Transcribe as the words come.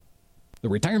The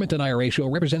Retirement and IRA Show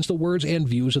represents the words and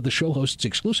views of the show hosts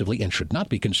exclusively and should not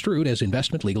be construed as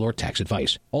investment, legal, or tax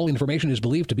advice. All information is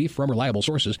believed to be from reliable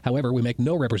sources. However, we make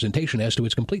no representation as to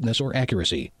its completeness or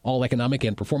accuracy. All economic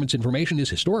and performance information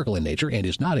is historical in nature and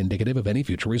is not indicative of any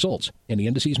future results. Any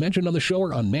indices mentioned on the show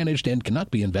are unmanaged and cannot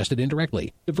be invested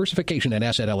indirectly. Diversification and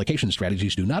asset allocation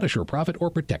strategies do not assure profit or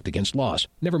protect against loss.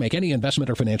 Never make any investment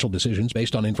or financial decisions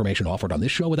based on information offered on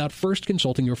this show without first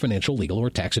consulting your financial, legal, or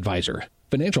tax advisor.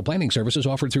 Financial planning services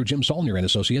offered through Jim Saulnier and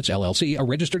Associates, LLC, a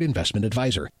registered investment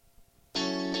advisor.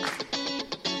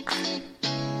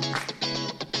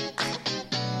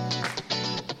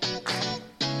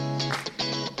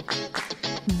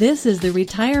 This is the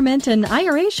Retirement and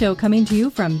IRA Show coming to you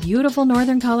from beautiful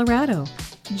Northern Colorado.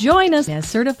 Join us as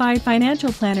Certified Financial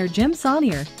Planner Jim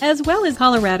Saulnier, as well as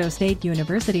Colorado State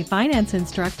University Finance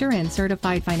Instructor and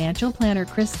Certified Financial Planner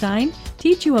Chris Stein,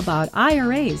 teach you about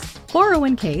IRAs,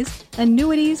 401ks,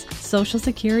 annuities, Social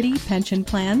Security, pension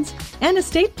plans, and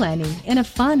estate planning in a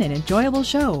fun and enjoyable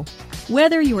show.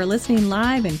 Whether you are listening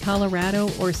live in Colorado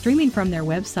or streaming from their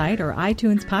website or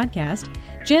iTunes podcast,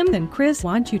 Jim and Chris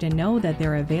want you to know that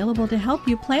they're available to help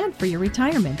you plan for your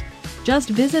retirement. Just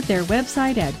visit their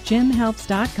website at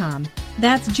jimhelps.com.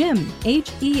 That's Jim,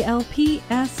 HELPS.com.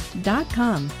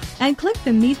 And click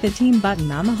the Meet the Team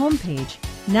button on the homepage.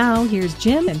 Now, here's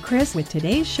Jim and Chris with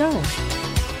today's show.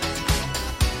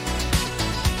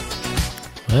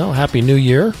 Well, Happy New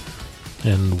Year,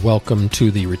 and welcome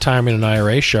to the Retirement and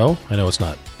IRA Show. I know it's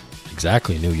not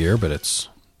exactly New Year, but it's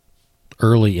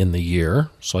early in the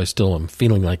year, so I still am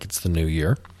feeling like it's the new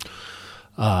year.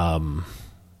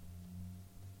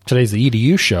 Today's the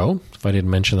EDU show, if I didn't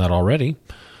mention that already.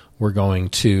 We're going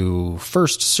to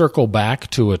first circle back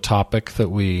to a topic that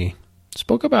we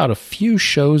spoke about a few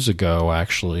shows ago,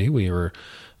 actually. We were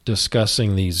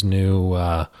discussing these new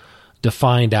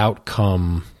defined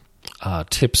outcome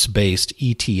TIPS-based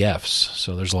ETFs.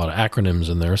 So there's a lot of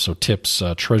acronyms in there. So TIPS,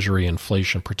 Treasury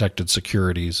Inflation Protected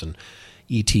Securities, and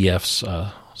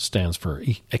ETFs stands for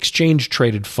Exchange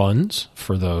Traded Funds,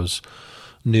 for those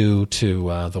new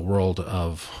to the world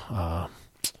of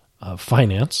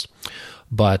finance.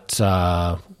 But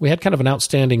we had kind of an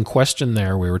outstanding question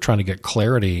there. We were trying to get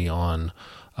clarity on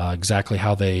exactly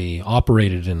how they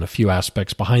operated in a few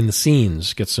aspects behind the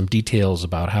scenes, get some details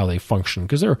about how they function,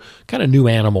 because they're kind of new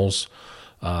animals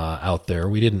out there.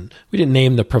 We didn't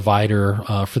name the provider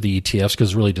for the ETFs because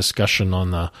it's really discussion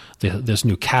on this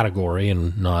new category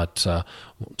and not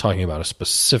talking about a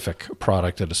specific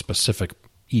product at a specific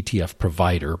ETF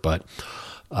provider. But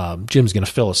Jim's going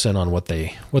to fill us in on what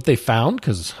they found,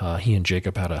 because he and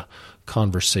Jacob had a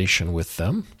conversation with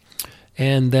them.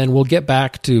 And then we'll get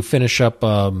back to finish up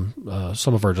some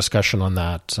of our discussion on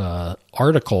that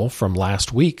article from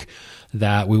last week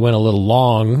that we went a little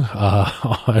long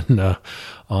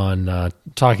on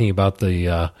talking about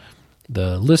the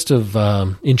list of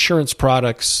insurance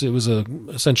products. It was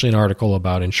essentially an article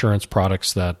about insurance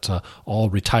products that all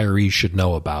retirees should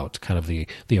know about, kind of the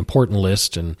important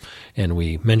list. And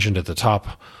we mentioned at the top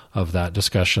of that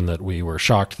discussion that we were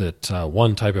shocked that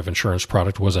one type of insurance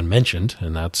product wasn't mentioned,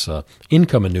 and that's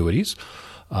income annuities.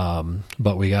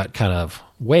 But we got kind of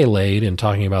waylaid in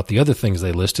talking about the other things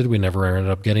they listed. We never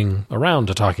ended up getting around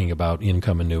to talking about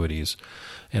income annuities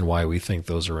and why we think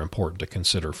those are important to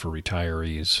consider for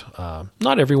retirees.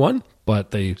 Not everyone,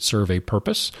 but they serve a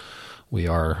purpose. We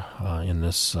are in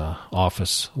this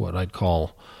office what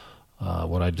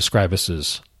I'd describe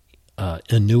as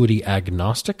annuity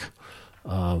agnostic.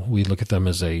 We look at them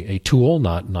as a tool,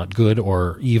 not good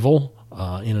or evil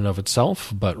in and of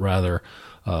itself, but rather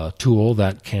a tool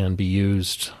that can be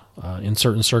used in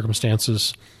certain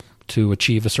circumstances to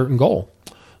achieve a certain goal.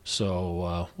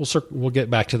 So we'll get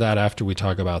back to that after we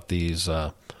talk about these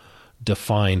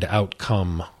defined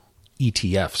outcome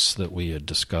ETFs that we had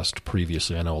discussed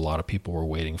previously. I know a lot of people were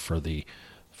waiting for the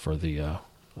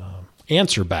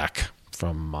answer back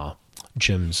from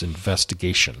Jim's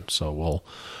investigation. So we'll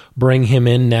bring him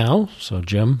in now. So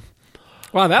Jim.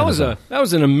 Wow, that was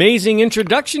an amazing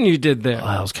introduction you did there.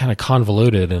 It was kind of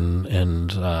convoluted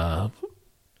and no,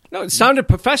 it sounded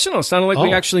professional. It sounded like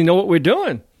we actually know what we're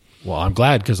doing. Well, I'm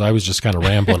glad, because I was just kind of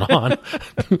rambling on,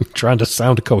 trying to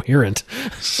sound coherent.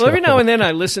 So. Well, every now and then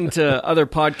I listen to other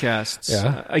podcasts,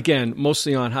 again,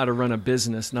 mostly on how to run a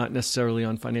business, not necessarily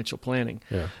on financial planning.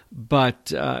 Yeah. But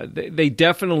they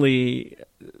definitely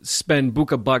spend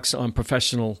buka bucks on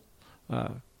professional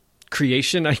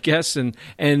creation, I guess, and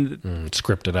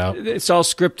scripted out. It's all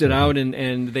scripted out,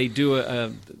 and they do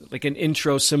like an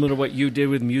intro similar to what you did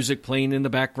with music playing in the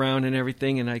background and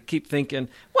everything. And I keep thinking,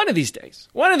 one of these days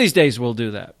we'll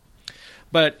do that.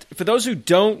 But for those who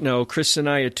don't know, Chris and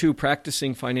I are two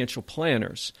practicing financial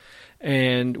planners,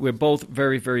 and we're both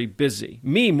very, very busy.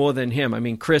 Me more than him. I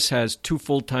mean, Chris has 2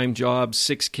 full-time jobs,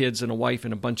 6 kids and a wife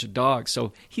and a bunch of dogs,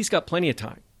 so he's got plenty of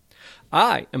time.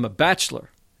 I am a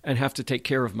bachelor and have to take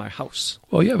care of my house.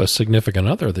 Well, you have a significant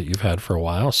other that you've had for a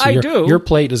while. So I do. Your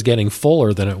plate is getting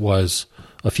fuller than it was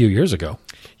a few years ago.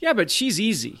 Yeah, but she's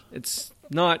easy. It's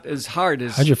not as hard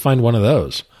as... How'd you find one of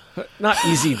those? Not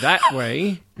easy that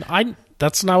way.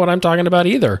 That's not what I'm talking about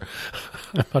either.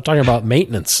 I'm talking about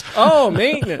maintenance. Oh,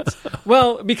 maintenance.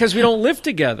 Well, because we don't live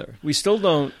together. We still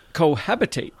don't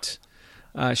cohabitate.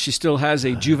 She still has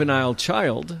a juvenile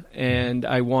child, and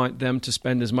I want them to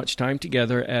spend as much time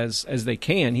together as they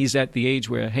can. He's at the age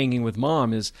where hanging with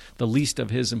mom is the least of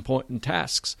his important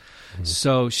tasks. Mm-hmm.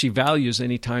 So she values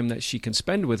any time that she can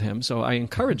spend with him, so I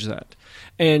encourage that.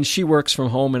 And she works from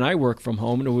home, and I work from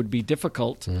home, and it would be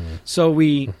difficult. Mm-hmm. So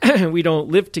we don't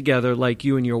live together like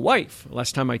you and your wife.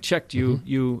 Last time I checked,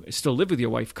 you still live with your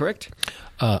wife, correct?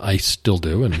 I still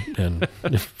do, and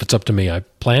if it's up to me, I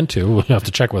plan to. We'll have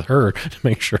to check with her to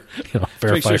make sure,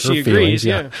 verify her she feelings. Agrees,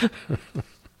 yeah.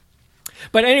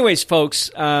 But anyways, folks,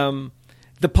 the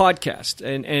podcast,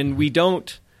 and we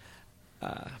don't,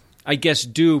 I guess,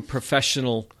 do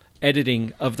professional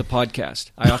editing of the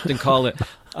podcast. I often call it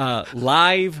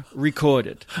live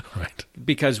recorded, right?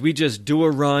 Because we just do a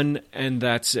run and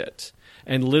that's it.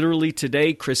 And literally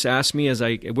today, Chris asked me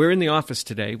we're in the office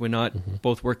today. We're not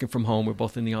both working from home. We're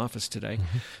both in the office today.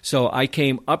 Mm-hmm. So I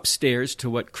came upstairs to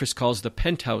what Chris calls the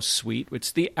penthouse suite.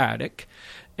 It's the attic.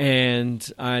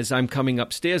 And as I'm coming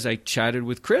upstairs, I chatted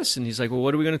with Chris, and he's like, well,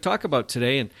 what are we going to talk about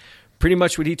today? And pretty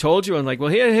much what he told you. I'm like, well,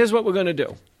 here's what we're going to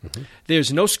do. Mm-hmm.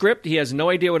 There's no script. He has no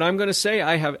idea what I'm going to say.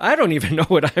 I don't even know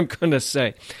what I'm going to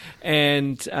say.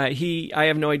 And I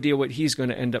have no idea what he's going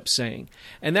to end up saying.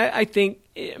 And that, I think,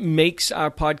 makes our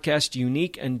podcast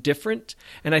unique and different.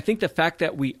 And I think the fact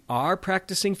that we are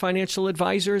practicing financial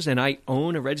advisors, and I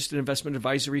own a registered investment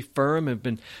advisory firm, have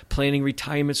been planning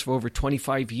retirements for over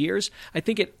 25 years, I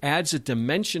think it adds a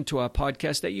dimension to our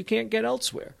podcast that you can't get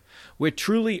elsewhere. We're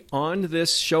truly on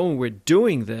this show, and we're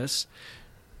doing this,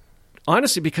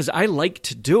 honestly, because I like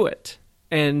to do it.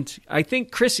 And I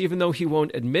think Chris, even though he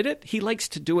won't admit it, he likes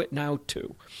to do it now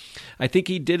too. I think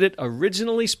he did it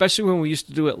originally, especially when we used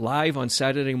to do it live on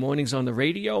Saturday mornings on the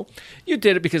radio. You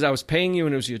did it because I was paying you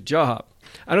and it was your job.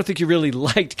 I don't think you really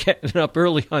liked getting up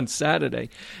early on Saturday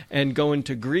and going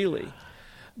to Greeley.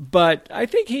 But I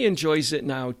think he enjoys it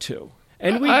now too.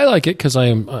 And I like it because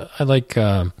I like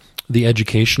the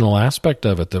educational aspect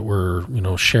of it that we're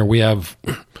share. We have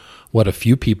what a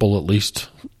few people at least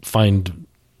find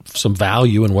some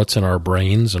value in what's in our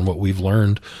brains and what we've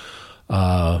learned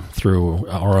through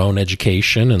our own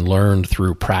education and learned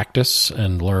through practice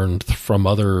and learned from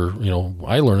other.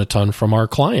 I learn a ton from our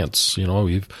clients.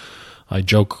 I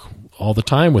joke all the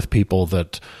time with people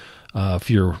that if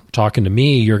you're talking to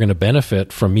me, you're going to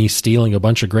benefit from me stealing a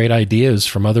bunch of great ideas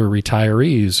from other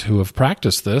retirees who have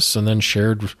practiced this and then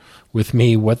shared with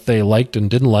me what they liked and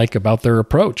didn't like about their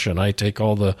approach. And I take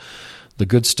all the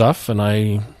good stuff and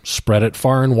I spread it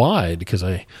far and wide because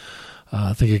I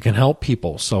think it can help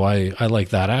people. So I like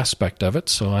that aspect of it.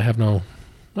 So I have no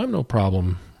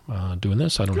problem doing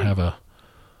this. I don't have a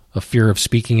fear of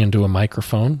speaking into a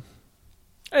microphone.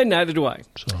 And neither do I.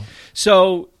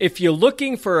 So if you're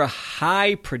looking for a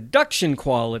high production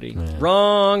quality,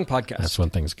 wrong podcast. That's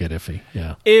when things get iffy.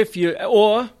 Yeah.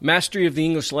 Or mastery of the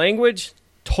English language,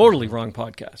 totally wrong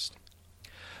podcast.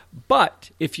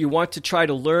 But if you want to try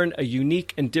to learn a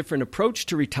unique and different approach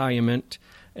to retirement,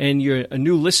 and you're a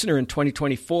new listener in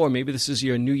 2024, maybe this is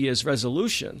your New Year's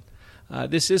resolution,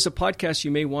 this is a podcast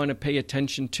you may want to pay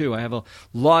attention to. I have a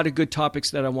lot of good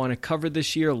topics that I want to cover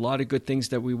this year, a lot of good things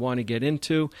that we want to get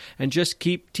into, and just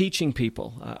keep teaching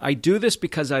people. I do this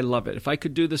because I love it. If I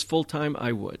could do this full-time,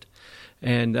 I would.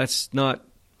 And that's not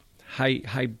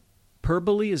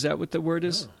hyperbole. Is that what the word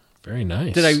is? Oh, very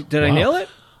nice. Did I nail it?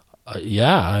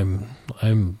 Yeah,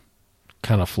 I'm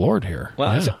kind of floored here.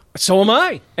 Well, yeah. So am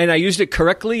I, and I used it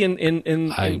correctly.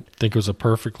 I think it was a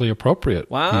perfectly appropriate.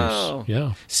 Wow. use.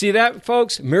 Yeah. See that,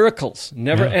 folks? Miracles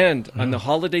never end on the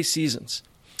holiday seasons.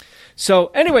 So,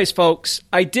 anyways, folks,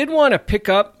 I did want to pick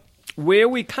up where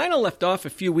we kind of left off a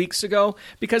few weeks ago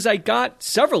because I got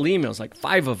several emails, like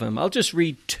 5 of them. I'll just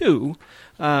read 2.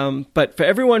 But for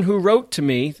everyone who wrote to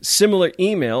me, similar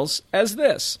emails as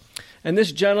this. And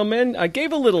this gentleman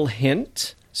gave a little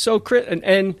hint. So,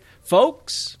 and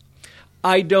folks,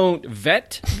 I don't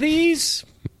vet these,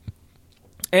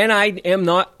 and I am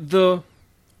not the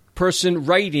person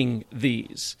writing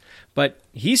these. But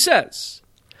he says,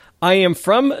 I am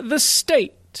from the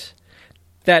state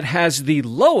that has the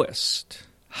lowest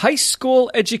high school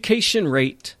education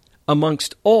rate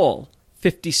amongst all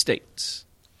 50 states.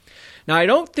 Now, I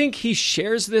don't think he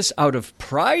shares this out of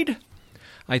pride.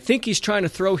 I think he's trying to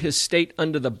throw his state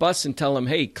under the bus and tell him,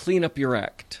 hey, clean up your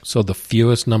act. So the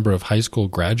fewest number of high school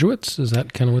graduates? Is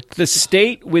that kind of what? The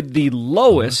state with the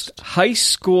lowest high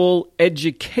school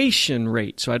education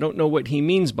rate. So I don't know what he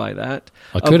means by that.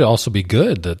 It could also be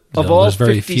good that there's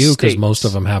very few, because most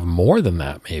of them have more than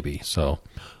that maybe. So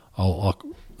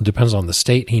depends on the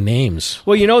state he names.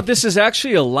 Well, this is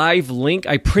actually a live link.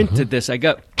 I printed this. I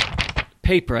got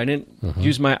paper. I didn't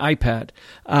use my iPad.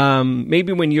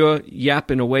 Maybe when you're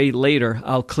yapping away later,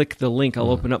 I'll click the link. I'll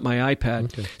open up my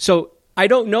iPad. Okay. So I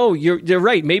don't know. You're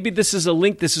right. Maybe this is a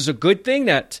link. This is a good thing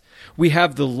that we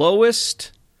have the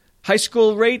lowest high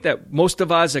school rate, that most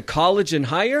of us are college and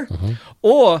higher,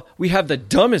 or we have the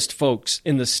dumbest folks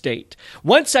in the state.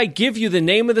 Once I give you the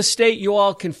name of the state, you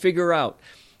all can figure out,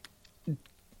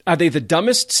 are they the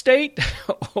dumbest state,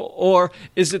 or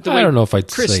is it the way I don't know if I'd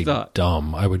Chris say thought?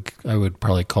 Dumb. I would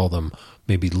probably call them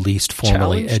maybe least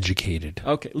formally educated.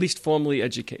 Okay, least formally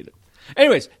educated.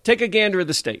 Anyways, take a gander of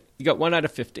the state. You got 1 out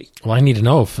of 50. Well, I need to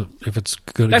know if it's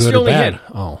good or bad.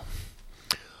 Oh.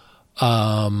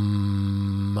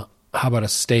 How about a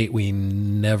state we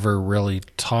never really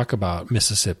talk about?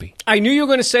 Mississippi. I knew you were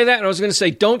going to say that, and I was going to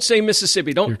say, don't say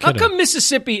Mississippi. How come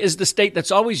Mississippi is the state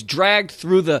that's always dragged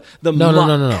through the muck?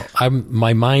 No.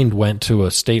 My mind went to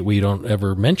a state we don't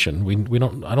ever mention. We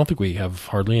don't. I don't think we have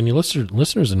hardly any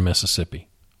listeners in Mississippi.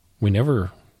 We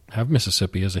never have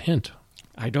Mississippi as a hint.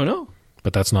 I don't know.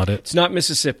 But that's not it? It's not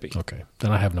Mississippi. Okay.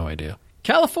 Then I have no idea.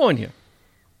 California.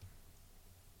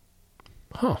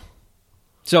 Huh.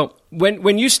 So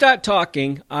when you start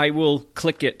talking, I will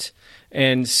click it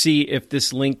and see if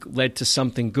this link led to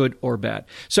something good or bad.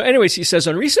 So anyways, he says,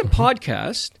 on recent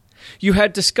podcast, you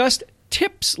had discussed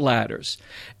tips ladders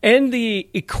and the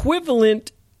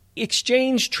equivalent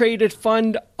exchange-traded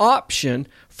fund option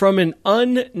from an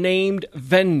unnamed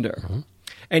vendor.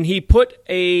 And he put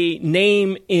a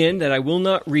name in that I will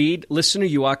not read. Listener,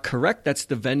 you are correct. That's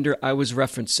the vendor I was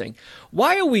referencing.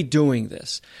 Why are we doing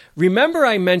this? Remember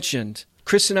I mentioned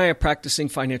Chris and I are practicing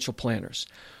financial planners.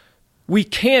 We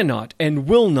cannot and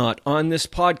will not on this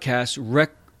podcast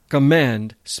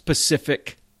recommend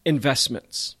specific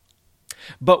investments.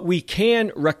 But we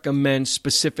can recommend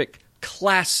specific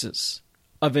classes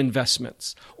of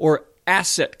investments or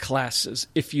asset classes,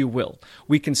 if you will.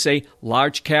 We can say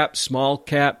large cap, small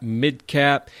cap, mid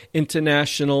cap,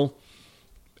 international,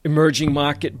 emerging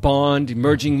market bond,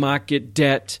 emerging market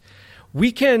debt.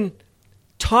 We can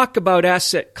talk about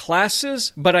asset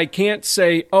classes, but I can't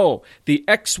say, the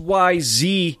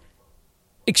XYZ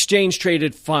exchange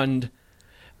traded fund.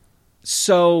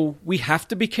 So we have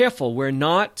to be careful. We're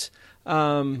not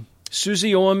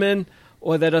Susie Orman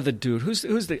or that other dude. Who's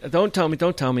the? Don't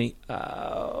tell me.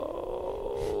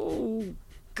 Oh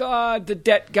God, the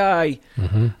debt guy.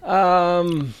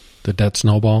 The debt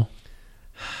snowball.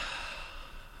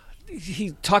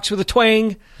 He talks with a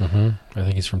twang. I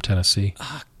think he's from Tennessee.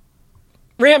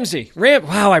 Ramsey.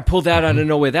 Wow, I pulled that out of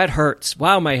nowhere. That hurts.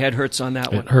 Wow, my head hurts on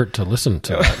that one. It hurt to listen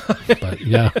to it, but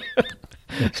yeah.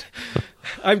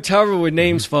 I'm terrible with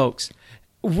names, folks.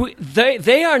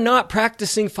 They are not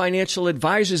practicing financial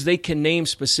advisors. They can name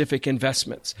specific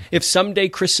investments. If someday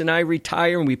Chris and I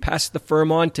retire and we pass the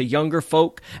firm on to younger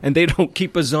folk and they don't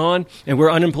keep us on and we're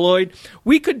unemployed,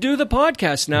 we could do the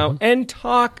podcast now and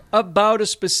talk about a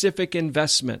specific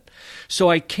investment. So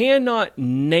I cannot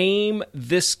name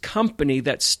this company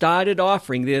that started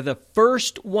offering. They're the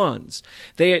first ones.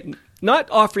 They not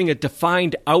offering a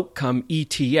defined outcome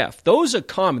ETF. Those are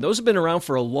common. Those have been around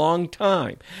for a long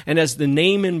time. And as the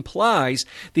name implies,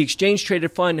 the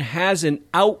exchange-traded fund has an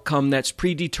outcome that's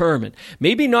predetermined.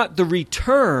 Maybe not the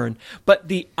return, but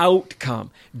the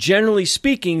outcome. Generally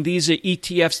speaking, these are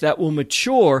ETFs that will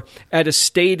mature at a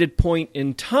stated point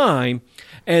in time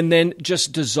and then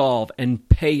just dissolve and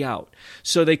pay out.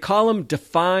 So they call them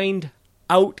defined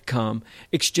outcome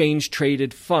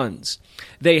exchange-traded funds.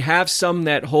 They have some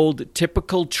that hold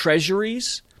typical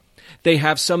treasuries. They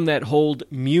have some that hold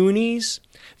munis.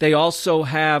 They also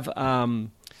have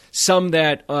some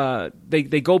that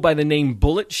they go by the name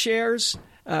bullet shares.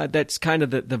 That's kind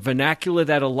of the vernacular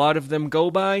that a lot of them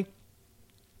go by.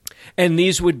 And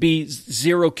these would be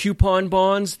zero coupon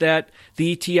bonds that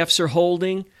the ETFs are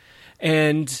holding.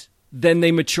 And then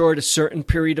they mature at a certain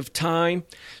period of time.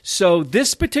 So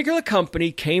this particular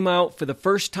company came out for the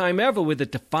first time ever with a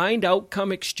defined outcome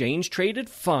exchange-traded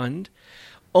fund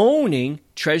owning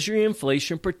Treasury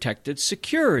inflation-protected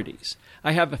securities.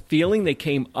 I have a feeling they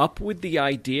came up with the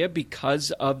idea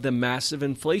because of the massive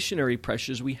inflationary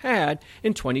pressures we had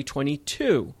in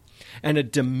 2022 and a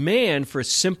demand for a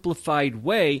simplified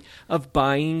way of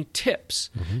buying tips.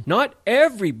 Not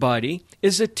everybody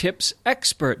is a tips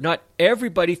expert. Not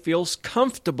everybody feels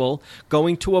comfortable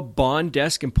going to a bond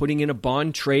desk and putting in a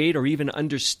bond trade or even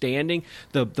understanding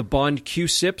the bond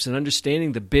QSIPs and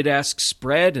understanding the bid-ask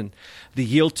spread and the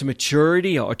yield to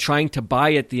maturity or trying to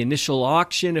buy at the initial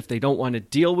auction if they don't want to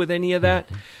deal with any of that.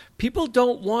 People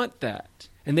don't want that,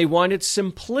 and they wanted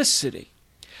simplicity.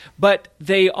 But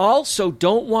they also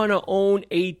don't want to own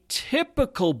a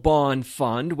typical bond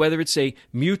fund, whether it's a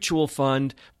mutual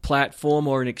fund platform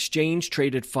or an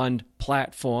exchange-traded fund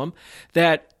platform,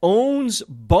 that owns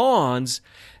bonds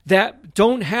that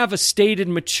don't have a stated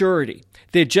maturity.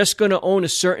 They're just going to own a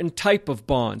certain type of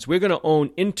bonds. We're going to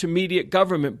own intermediate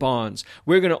government bonds.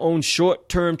 We're going to own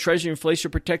short-term Treasury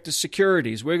inflation-protected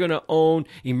securities. We're going to own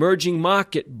emerging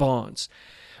market bonds.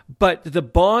 But the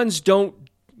bonds don't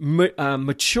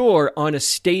mature on a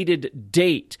stated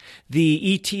date.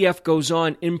 The ETF goes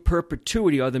on in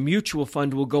perpetuity, or the mutual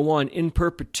fund will go on in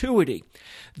perpetuity.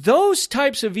 Those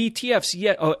types of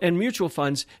ETFs and mutual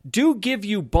funds do give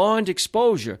you bond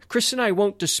exposure. Chris and I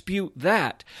won't dispute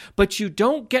that. But you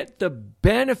don't get the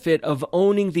benefit of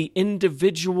owning the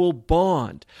individual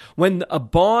bond. When a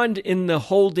bond in the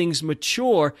holdings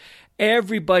mature,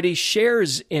 everybody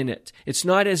shares in it. It's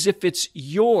not as if it's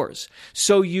yours.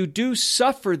 So you do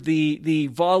suffer the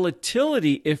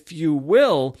volatility, if you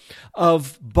will,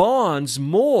 of bonds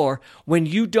more when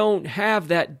you don't have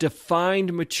that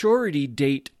defined maturity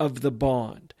date of the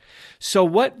bond. So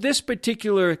what this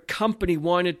particular company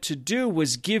wanted to do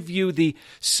was give you the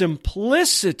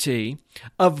simplicity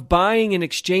of buying an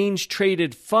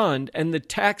exchange-traded fund and the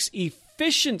tax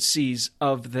efficiencies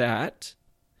of that,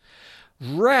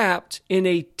 wrapped in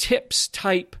a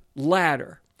TIPS-type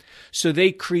ladder. So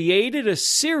they created a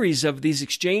series of these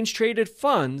exchange-traded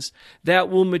funds that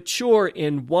will mature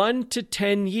in 1 to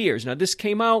 10 years. Now, this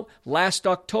came out last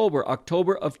October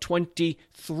of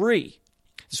 23.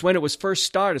 This is when it was first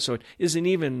started, so it isn't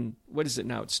even, what is it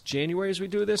now? It's January as we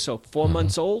do this, so 4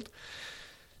 months old.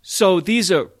 So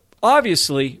these are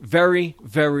obviously very,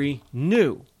 very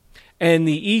new. And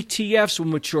the ETFs will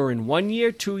mature in 1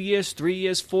 year, 2 years, 3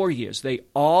 years, 4 years. They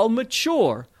all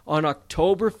mature on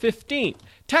October 15th.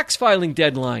 Tax filing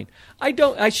deadline.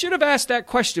 I should have asked that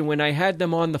question when I had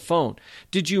them on the phone.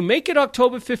 Did you make it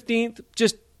October 15th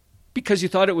just because you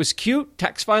thought it was cute,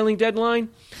 tax filing deadline?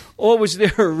 Or was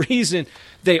there a reason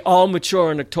they all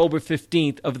mature on October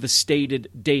 15th of the stated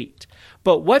date?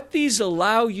 But what these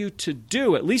allow you to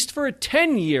do, at least for a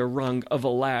 10-year rung of a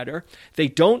ladder, they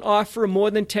don't offer more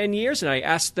than 10 years, and I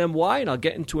asked them why, and I'll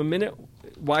get into a minute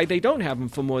why they don't have them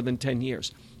for more than 10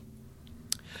 years.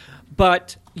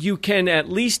 But you can at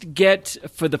least get,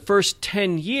 for the first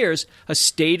 10 years, a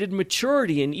stated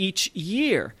maturity in each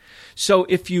year. So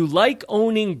if you like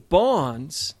owning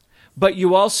bonds, but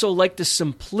you also like the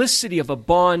simplicity of a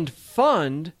bond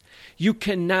fund, you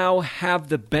can now have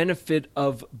the benefit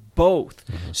of both.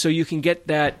 So you can get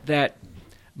that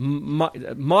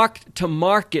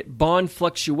mark-to-market bond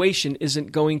fluctuation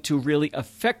isn't going to really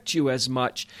affect you as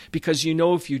much because you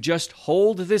know if you just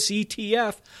hold this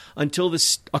ETF until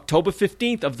this October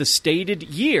 15th of the stated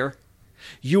year,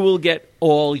 you will get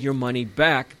all your money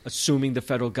back, assuming the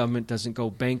federal government doesn't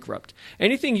go bankrupt.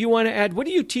 Anything you want to add? What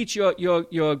do you teach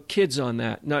your kids on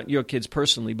that? Not your kids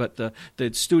personally, but the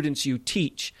students you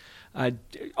teach.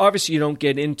 Obviously, you don't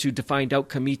get into defined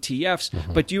outcome ETFs,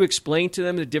 but do you explain to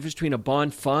them the difference between a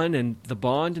bond fund and the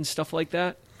bond and stuff like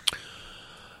that?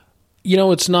 You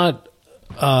know, it's not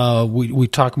we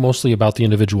talk mostly about the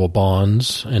individual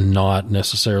bonds and not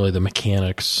necessarily the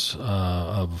mechanics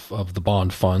of the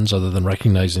bond funds, other than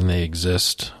recognizing they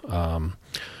exist.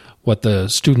 What the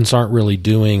students aren't really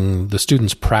doing, the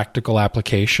students' practical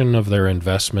application of their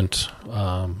investment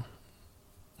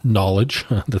knowledge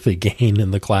that they gain in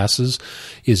the classes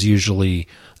is usually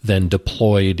then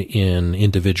deployed in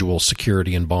individual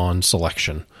security and bond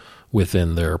selection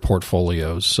within their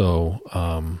portfolios. So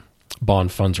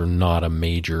bond funds are not a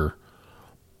major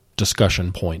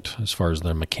discussion point as far as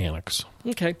their mechanics.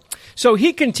 Okay. So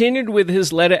he continued with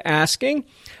his letter asking,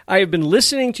 I have been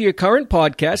listening to your current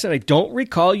podcast, and I don't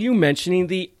recall you mentioning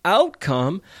the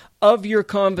outcome of your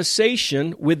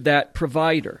conversation with that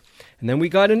provider. And then we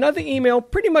got another email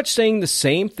pretty much saying the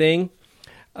same thing.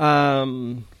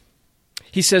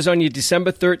 He says on your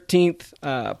December 13th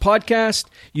podcast,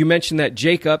 you mentioned that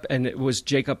Jacob, and it was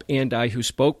Jacob and I who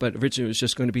spoke, but originally it was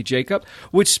just going to be Jacob,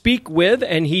 would speak with,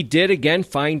 and he did again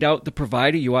find out the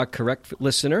provider, you are correct,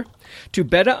 listener, to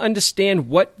better understand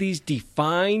what these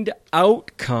defined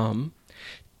outcome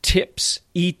TIPS,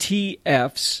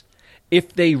 ETFs,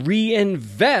 if they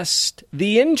reinvest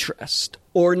the interest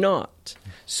or not.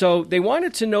 So they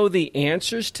wanted to know the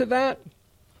answers to that,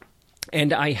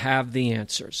 and I have the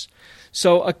answers.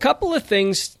 So a couple of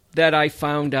things that I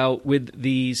found out with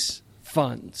these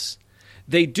funds.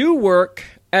 They do work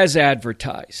as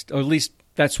advertised, or at least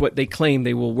that's what they claim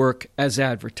they will work as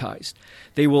advertised.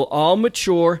 They will all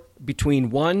mature between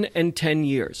 1 and 10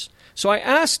 years. So I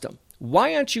asked them,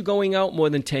 why aren't you going out more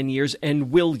than 10 years,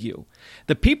 and will you?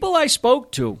 The people I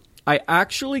spoke to, I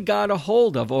actually got a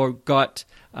hold of or got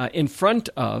in front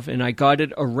of, and I got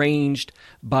it arranged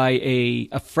by a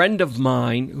friend of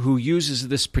mine who uses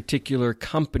this particular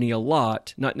company a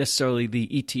lot, not necessarily the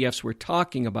ETFs we're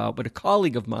talking about, but a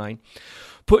colleague of mine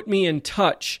put me in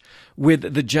touch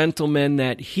with the gentleman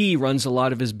that he runs a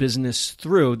lot of his business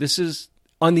through. This is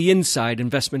on the inside.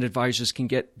 Investment advisors can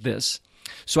get this.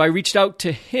 So I reached out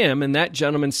to him, and that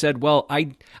gentleman said, well,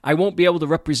 I won't be able to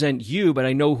represent you, but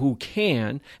I know who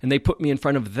can. And they put me in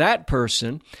front of that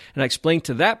person, and I explained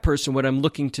to that person what I'm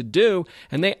looking to do,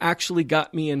 and they actually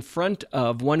got me in front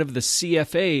of one of the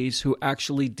CFAs who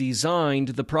actually designed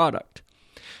the product.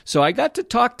 So I got to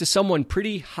talk to someone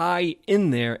pretty high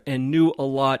in there and knew a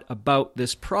lot about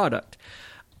this product.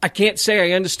 I can't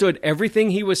say I understood everything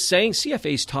he was saying.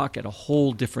 CFAs talk at a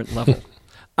whole different level.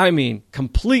 I mean,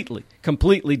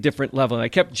 completely different level. And I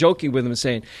kept joking with him and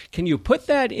saying, can you put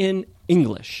that in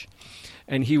English?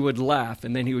 And he would laugh,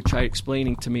 and then he would try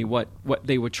explaining to me what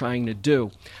they were trying to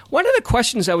do. One of the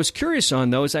questions I was curious on,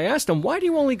 though, is I asked him, why do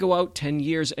you only go out 10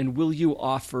 years, and will you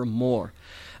offer more?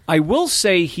 I will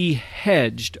say he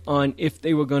hedged on if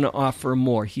they were going to offer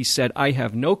more. He said, I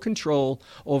have no control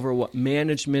over what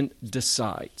management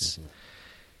decides. Mm-hmm.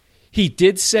 He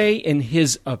did say, in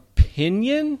his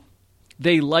opinion,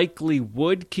 they likely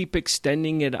would keep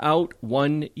extending it out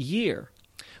 1 year.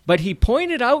 But he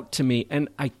pointed out to me, and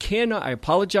I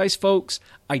apologize, folks,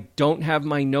 I don't have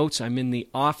my notes. I'm in the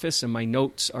office, and my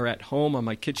notes are at home on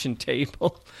my kitchen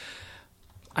table.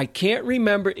 I can't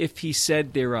remember if he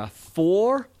said there are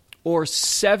 4 or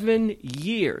 7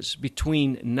 years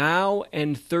between now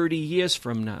and 30 years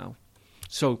from now.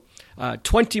 So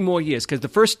 20 more years, because the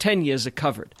first 10 years are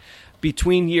covered.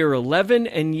 Between year 11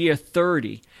 and year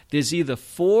 30, there's either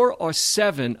 4 or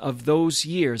 7 of those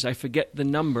years, I forget the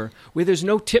number, where there's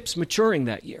no TIPS maturing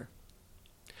that year.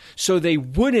 So they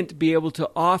wouldn't be able to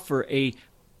offer a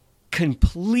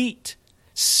complete,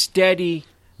 steady...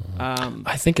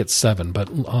 I think it's 7, but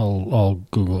I'll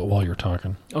Google it while you're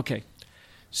talking. Okay.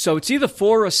 So it's either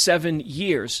 4 or 7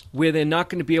 years where they're not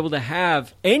going to be able to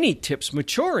have any TIPS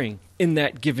maturing in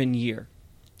that given year.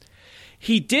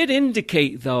 He did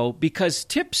indicate, though, because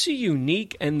TIPS are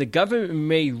unique and the government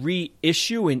may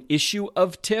reissue an issue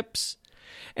of TIPS,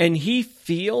 and he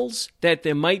feels that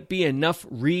there might be enough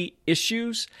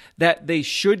reissues that they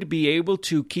should be able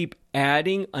to keep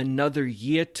adding another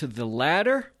year to the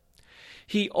ladder.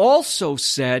 He also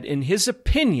said, in his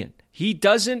opinion, he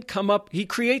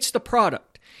creates the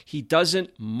product. He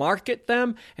doesn't market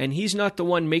them, and he's not the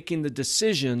one making the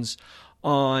decisions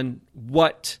on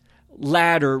what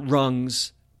ladder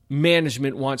rungs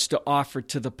management wants to offer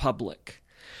to the public.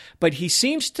 But he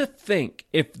seems to think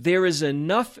if there is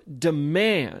enough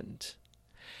demand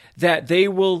that they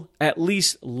will at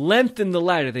least lengthen the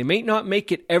ladder. They may not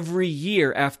make it every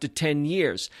year after 10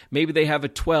 years. Maybe they have a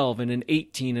 12 and an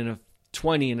 18 and a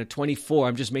 20 and a 24.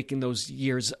 I'm just making those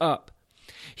years up.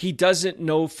 He doesn't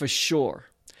know for sure.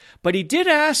 But he did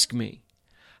ask me,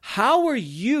 how are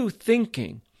you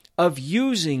thinking of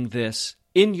using this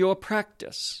in your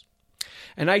practice?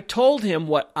 And I told him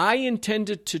what I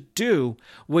intended to do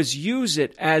was use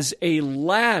it as a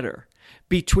ladder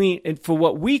for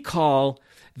what we call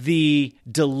the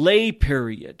delay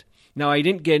period. Now, I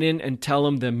didn't get in and tell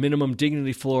him the minimum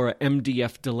dignity floor, or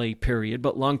MDF delay period,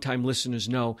 but longtime listeners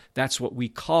know that's what we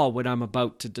call what I'm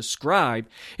about to describe.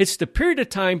 It's the period of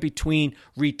time between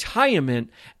retirement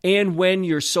and when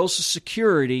your Social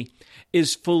Security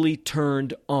is fully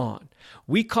turned on.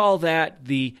 We call that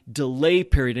the delay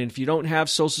period. And if you don't have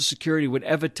Social Security,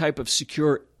 whatever type of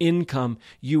secure income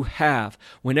you have,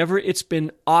 whenever it's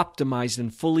been optimized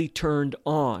and fully turned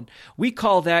on, we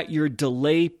call that your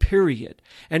delay period.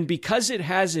 And because it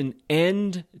has an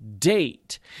end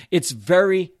date, it's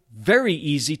very, very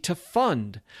easy to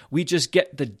fund. We just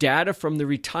get the data from the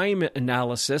retirement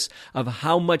analysis of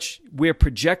how much we're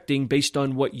projecting based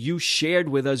on what you shared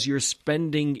with us your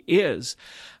spending is,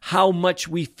 how much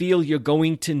we feel you're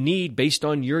going to need based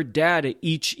on your data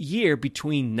each year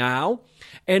between now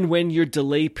and when your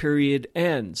delay period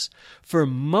ends. For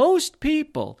most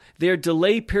people, their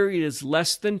delay period is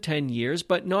less than 10 years,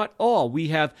 but not all. We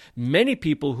have many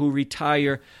people who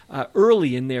retire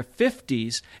early in their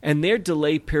 50s, and their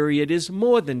delay period is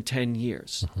more than 10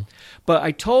 years. Mm-hmm. But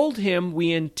I told him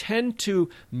we intend to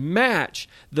match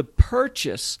the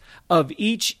purchase of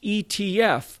each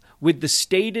ETF with the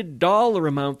stated dollar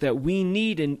amount that we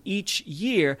need in each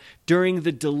year during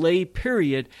the delay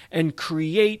period and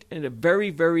create a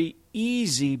very, very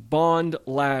easy bond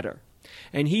ladder.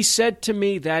 And he said to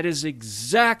me that is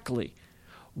exactly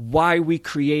why we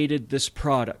created this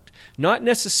product. Not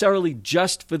necessarily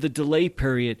just for the delay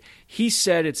period. He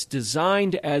said it's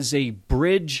designed as a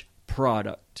bridge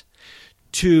product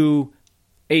to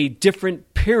a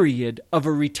different period of a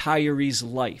retiree's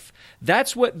life.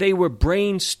 That's what they were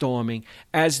brainstorming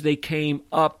as they came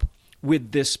up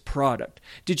with this product.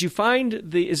 Did you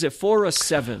find is it 4 or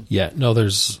 7? Yeah, no,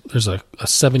 there's a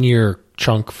 7-year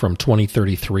chunk from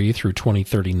 2033 through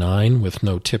 2039 with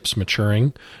no tips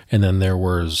maturing. And then there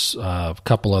was a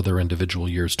couple other individual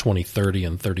years, 2030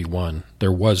 and 31.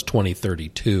 There was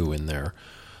 2032 in there.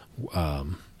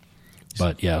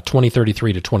 But yeah,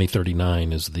 2033 to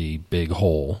 2039 is the big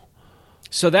hole.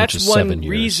 So that's one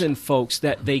reason, folks,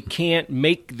 that they can't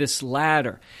make this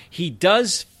ladder. He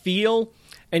does feel,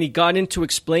 and he got into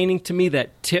explaining to me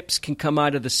that tips can come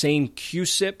out of the same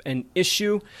QSIP and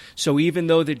issue. So even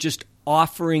though they're just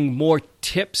offering more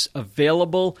tips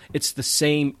available, it's the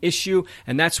same issue.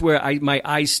 And that's where my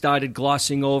eyes started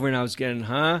glossing over, and I was getting,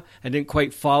 I didn't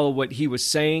quite follow what he was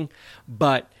saying.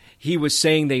 But he was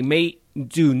saying they may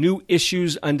do new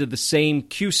issues under the same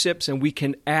QSIPs, and we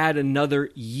can add another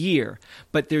year.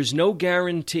 But there's no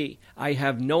guarantee. I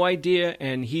have no idea,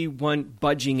 and he wasn't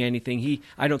budging anything. He,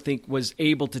 I don't think, was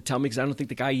able to tell me because I don't think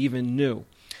the guy even knew.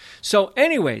 So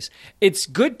anyways, it's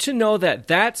good to know that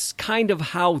that's kind of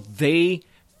how they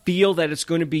feel that it's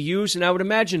going to be used. And I would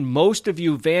imagine most of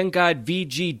you Vanguard,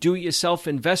 VG, do-it-yourself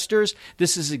investors,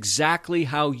 this is exactly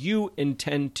how you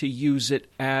intend to use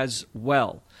it as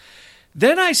well.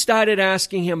 Then I started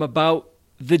asking him about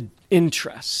the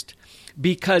interest,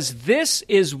 because this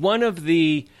is one of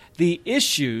the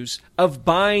issues of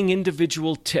buying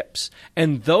individual tips,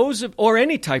 and those of, or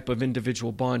any type of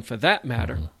individual bond for that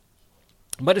matter,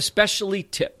 but especially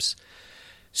tips.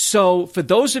 So for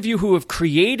those of you who have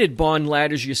created bond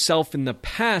ladders yourself in the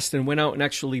past and went out and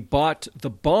actually bought the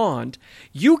bond,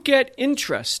 you get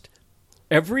interest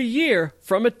every year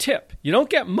from a tip. You don't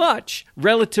get much,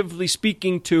 relatively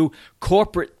speaking, to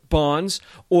corporate bonds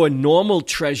or normal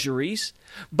treasuries,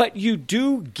 but you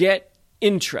do get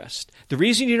interest. The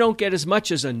reason you don't get as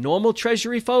much as a normal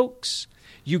treasury, folks,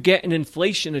 you get an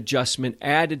inflation adjustment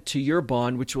added to your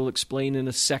bond, which we'll explain in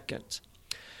a second.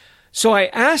 So I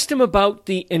asked him about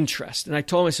the interest, and I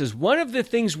told him, I says, one of the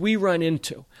things we run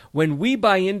into when we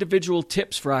buy individual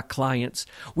tips for our clients,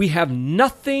 we have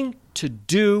nothing to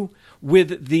do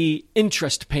with the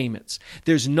interest payments.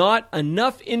 There's not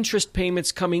enough interest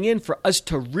payments coming in for us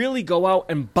to really go out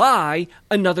and buy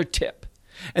another tip.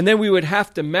 And then we would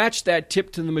have to match that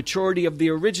tip to the maturity of the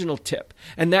original tip.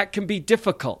 And that can be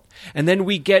difficult. And then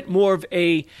we get more of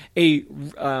a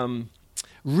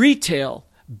retail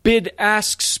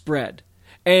bid-ask spread.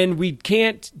 And we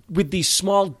can't, with these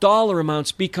small dollar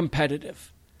amounts, be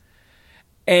competitive.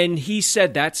 And he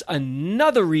said that's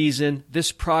another reason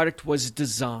this product was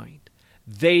designed.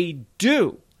 They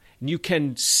do. And you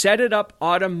can set it up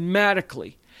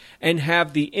automatically and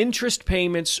have the interest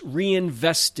payments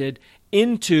reinvested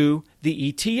into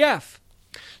the ETF.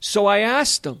 So I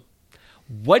asked him,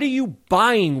 what are you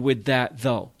buying with that,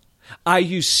 though? Are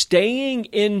you staying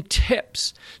in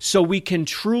tips so we can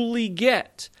truly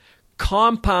get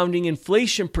compounding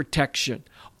inflation protection?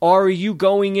 Or are you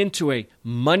going into a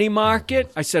money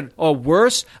market? I said, or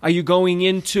worse, are you going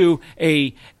into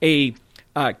a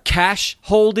cash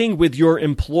holding with your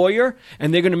employer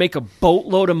and they're going to make a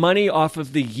boatload of money off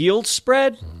of the yield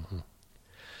spread? Mm-hmm.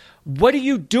 What are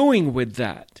you doing with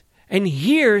that? And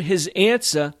here his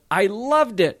answer, I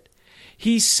loved it.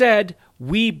 He said,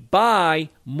 we buy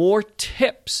more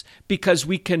tips because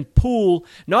we can pool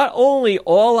not only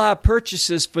all our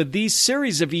purchases for these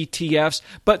series of ETFs,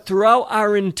 but throughout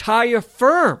our entire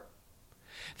firm.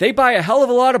 They buy a hell of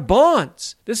a lot of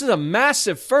bonds. This is a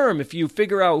massive firm if you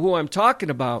figure out who I'm talking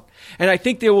about. And I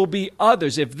think there will be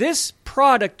others. If this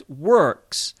product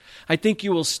works, I think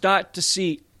you will start to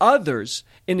see others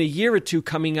in a year or two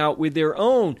coming out with their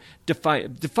own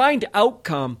defined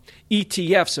outcome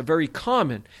ETFs are very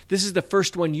common. This is the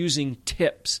first one using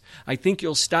TIPS. I think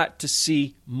you'll start to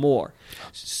see more.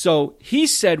 So he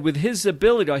said with his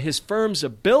ability, or his firm's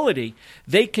ability,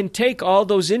 they can take all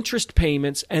those interest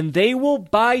payments and they will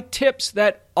buy TIPS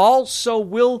that also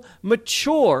will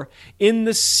mature in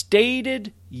the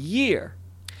stated year.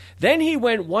 Then he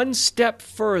went one step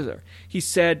further. He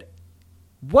said,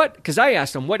 because I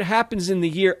asked him, what happens in the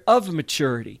year of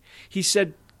maturity? He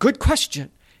said, good question.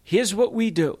 Here's what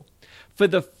we do. For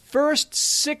the first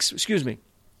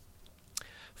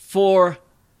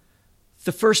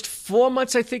 4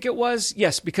 months, I think it was,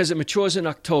 yes, because it matures in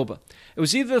October. It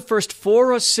was either the first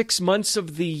 4 or 6 months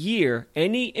of the year,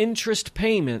 any interest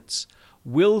payments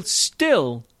will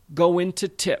still go into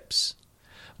TIPS.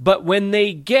 But when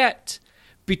they get,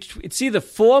 it's either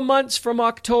 4 months from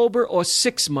October or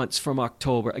 6 months from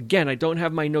October. Again, I don't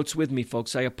have my notes with me,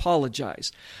 folks. I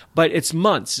apologize. But it's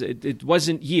months. It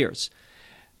wasn't years.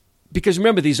 Because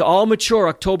remember, these all mature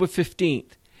October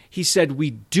 15th. He said,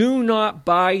 we do not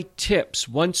buy TIPS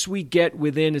once we get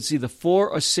within, it's either 4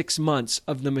 or 6 months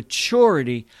of the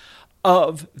maturity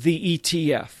of the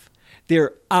ETF.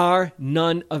 There are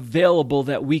none available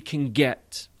that we can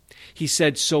get. He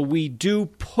said, so we do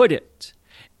put it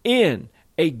in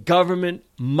a government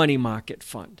money market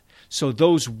fund. So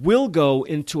those will go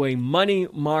into a money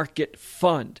market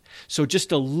fund. So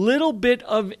just a little bit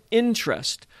of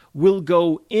interest will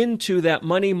go into that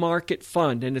money market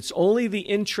fund, and it's only the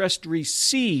interest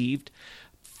received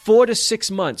 4 to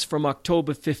 6 months from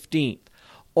October 15th.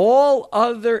 All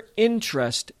other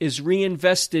interest is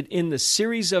reinvested in the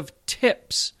series of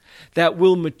TIPS that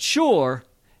will mature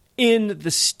in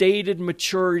the stated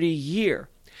maturity year.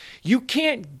 You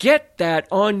can't get that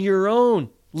on your own,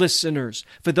 listeners.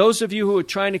 For those of you who are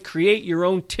trying to create your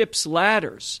own TIPS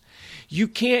ladders, you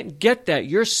can't get that.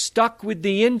 You're stuck with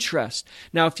the interest.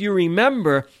 Now, if you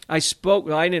remember, I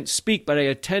didn't speak, but I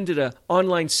attended an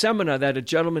online seminar that a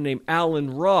gentleman named Alan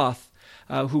Roth,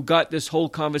 who got this whole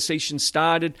conversation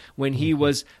started when he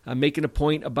was making a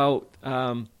point about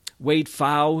Wade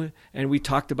Pfau, and we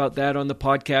talked about that on the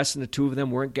podcast, and the two of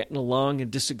them weren't getting along and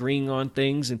disagreeing on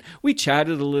things, and we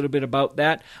chatted a little bit about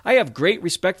that. I have great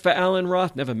respect for Alan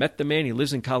Roth. Never met the man. He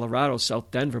lives in Colorado,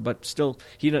 South Denver, but still,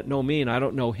 he doesn't know me, and I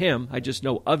don't know him. I just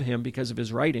know of him because of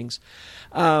his writings.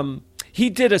 He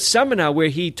did a seminar where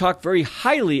he talked very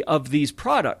highly of these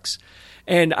products.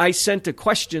 And I sent a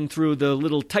question through the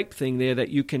little type thing there that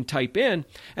you can type in,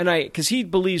 and because he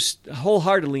believes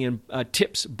wholeheartedly in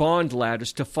TIPS bond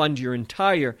ladders to fund your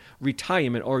entire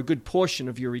retirement or a good portion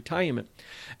of your retirement.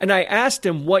 And I asked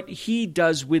him what he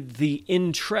does with the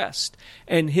interest.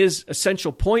 And his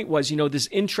essential point was, this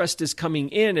interest is coming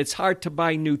in. It's hard to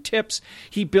buy new TIPS.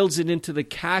 He builds it into the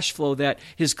cash flow that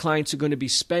his clients are going to be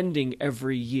spending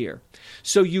every year.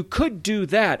 So you could do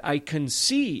that, I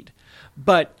concede.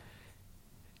 But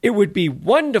it would be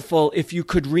wonderful if you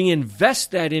could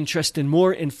reinvest that interest in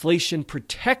more inflation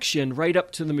protection right up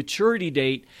to the maturity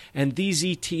date, and these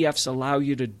ETFs allow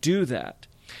you to do that.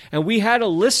 And we had a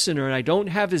listener, and I don't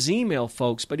have his email,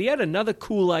 folks, but he had another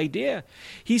cool idea.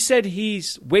 He said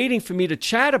he's waiting for me to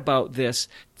chat about this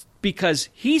because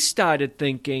he started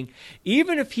thinking,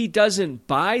 even if he doesn't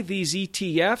buy these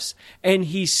ETFs and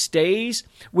he stays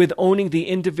with owning the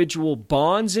individual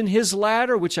bonds in his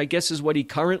ladder, which I guess is what he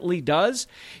currently does,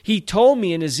 he told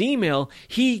me in his email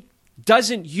he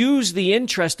doesn't use the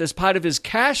interest as part of his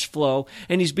cash flow,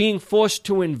 and he's being forced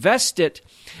to invest it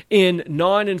in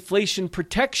non-inflation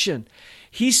protection.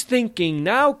 He's thinking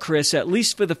now, Chris, at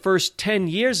least for the first 10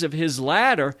 years of his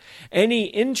ladder, any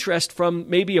interest from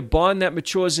maybe a bond that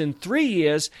matures in 3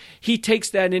 years, he takes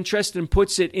that interest and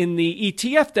puts it in the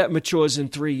ETF that matures in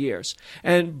 3 years.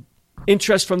 And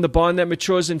interest from the bond that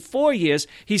matures in 4 years,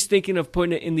 he's thinking of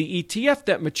putting it in the ETF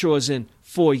that matures in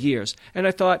 4 years. And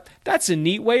I thought, that's a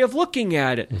neat way of looking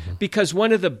at it, because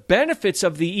one of the benefits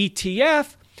of the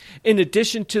ETF, in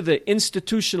addition to the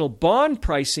institutional bond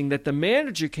pricing that the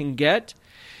manager can get,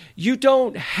 you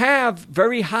don't have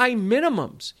very high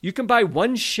minimums. You can buy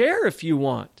one share if you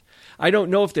want. I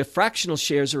don't know if the fractional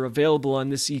shares are available on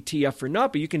this ETF or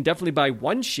not, but you can definitely buy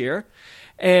one share,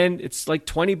 and it's like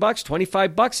 $20,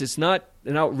 $25. It's not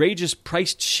an outrageous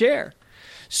priced share.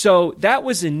 So that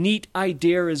was a neat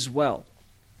idea as well.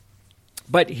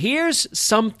 But here's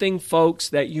something, folks,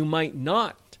 that you might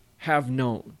not have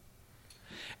known.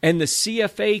 And the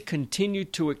CFA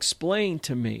continued to explain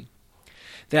to me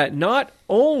that not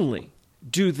only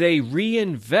do they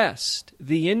reinvest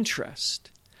the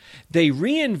interest, they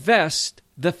reinvest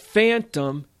the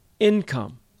phantom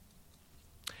income.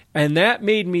 And that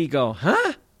made me go,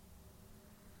 huh?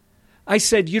 I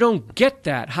said, you don't get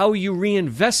that. How are you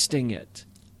reinvesting it?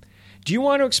 Do you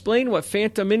want to explain what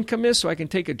phantom income is so I can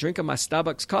take a drink of my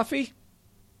Starbucks coffee?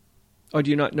 Or do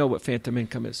you not know what phantom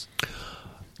income is?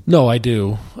 No, I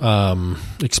do.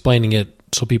 Explaining it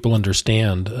so people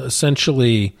understand.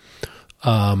 Essentially,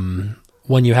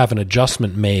 when you have an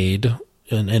adjustment made,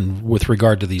 and with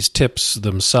regard to these tips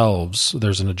themselves,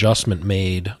 there's an adjustment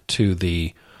made to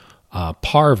the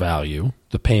par value,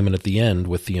 the payment at the end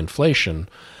with the inflation,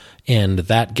 and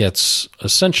that gets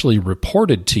essentially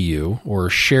reported to you or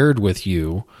shared with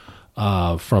you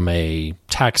from a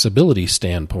taxability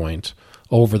standpoint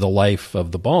over the life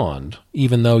of the bond,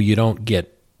 even though you don't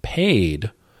get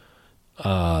paid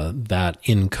that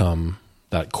income,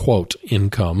 that quote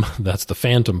income, that's the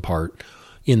phantom part,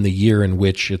 in the year in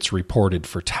which it's reported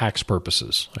for tax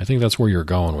purposes. I think that's where you're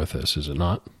going with this, is it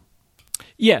not?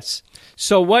 Yes.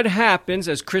 So what happens,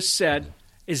 as Chris said,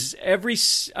 is every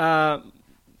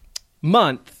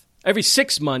month, every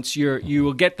 6 months, you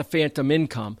will get the phantom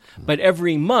income, but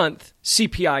every month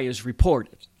CPI is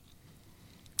reported.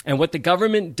 And what the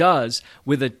government does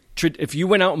if you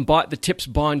went out and bought the TIPS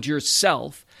bond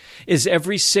yourself, is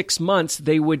every 6 months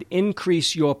they would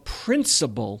increase your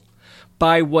principal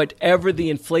by whatever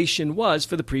the inflation was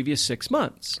for the previous 6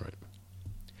 months. Right.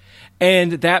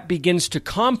 And that begins to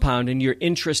compound in your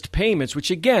interest payments, which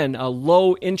again are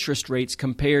low interest rates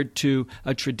compared to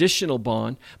a traditional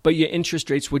bond, but your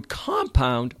interest rates would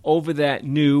compound over that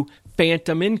new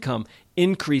phantom income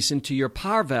increase into your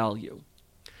par value.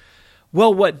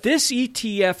 Well, what this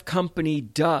ETF company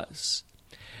does,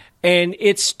 and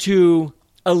it's to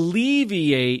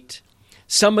alleviate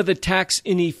some of the tax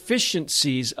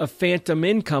inefficiencies of phantom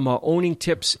income or owning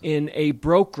TIPS in a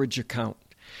brokerage account.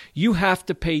 You have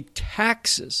to pay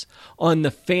taxes on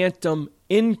the phantom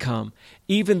income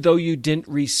even though you didn't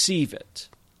receive it.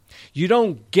 You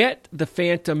don't get the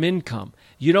phantom income.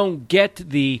 You don't get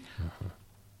the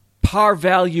par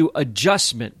value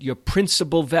adjustment, your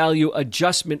principal value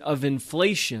adjustment of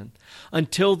inflation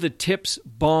until the TIPS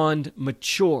bond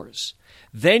matures.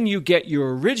 Then you get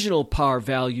your original par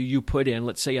value you put in,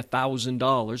 let's say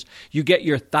 $1,000. You get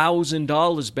your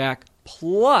 $1,000 back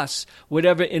plus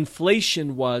whatever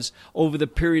inflation was over the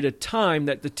period of time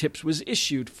that the TIPS was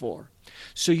issued for.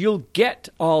 So you'll get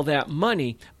all that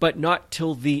money, but not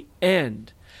till the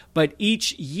end. But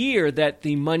each year that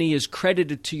the money is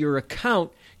credited to your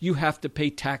account, you have to pay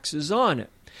taxes on it.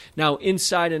 Now,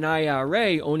 inside an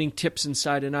IRA, owning TIPS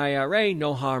inside an IRA,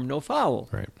 no harm, no foul.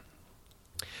 Right.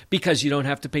 Because you don't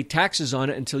have to pay taxes on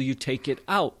it until you take it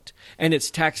out. And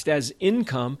it's taxed as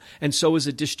income, and so is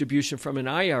a distribution from an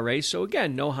IRA. So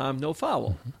again, no harm, no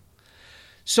foul. Mm-hmm.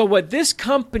 So what this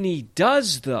company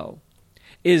does, though,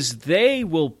 is they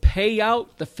will pay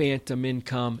out the phantom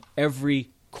income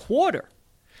every quarter.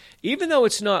 Even though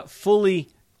it's not fully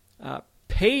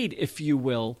paid, if you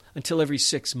will, until every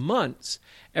 6 months,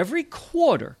 every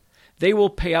quarter they will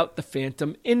pay out the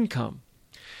phantom income.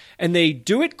 And they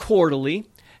do it quarterly.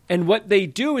 And what they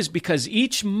do is because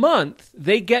each month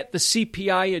they get the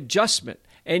CPI adjustment.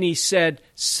 And he said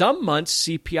some months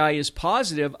CPI is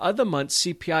positive, other months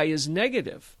CPI is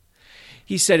negative.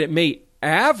 He said it may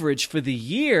average for the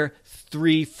year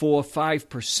 3, 4,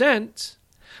 5%,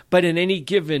 but in any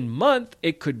given month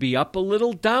it could be up a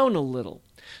little, down a little.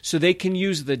 So they can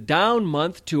use the down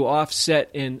month to offset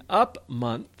an up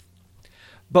month.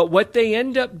 But what they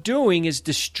end up doing is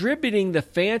distributing the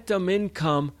phantom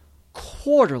income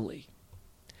quarterly.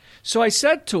 So I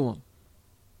said to him,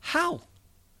 how?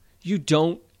 You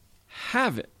don't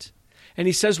have it. And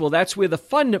he says, well, that's where the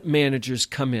fund managers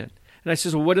come in. And I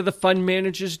says, well, what do the fund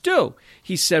managers do?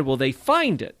 He said, well, they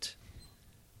find it.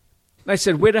 And I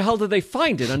said, where the hell do they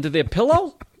find it? Under their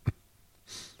pillow?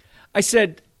 I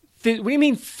said, what do you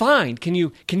mean find? Can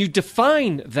you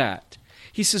define that?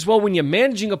 He says, well, when you're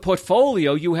managing a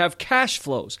portfolio, you have cash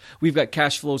flows. We've got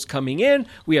cash flows coming in.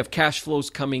 We have cash flows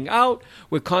coming out.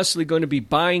 We're constantly going to be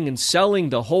buying and selling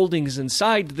the holdings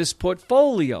inside this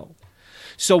portfolio.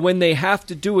 So when they have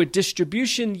to do a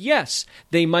distribution, yes,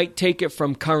 they might take it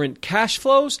from current cash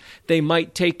flows. They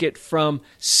might take it from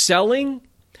selling,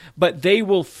 but they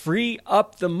will free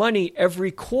up the money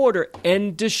every quarter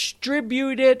and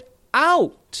distribute it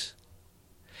out.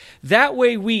 That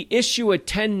way we issue a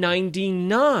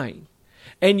 1099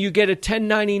 and you get a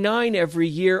 1099 every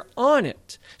year on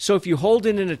it. So if you hold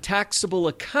it in a taxable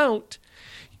account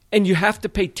and you have to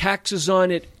pay taxes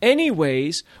on it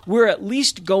anyways, we're at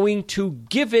least going to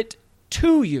give it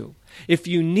to you. If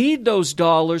you need those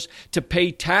dollars to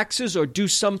pay taxes or do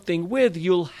something with,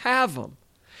 you'll have them.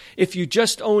 If you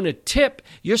just own a tip,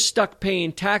 you're stuck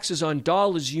paying taxes on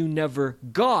dollars you never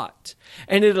got.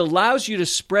 And it allows you to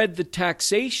spread the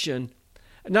taxation,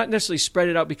 not necessarily spread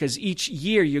it out because each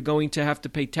year you're going to have to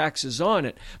pay taxes on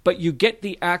it, but you get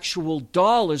the actual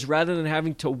dollars rather than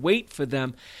having to wait for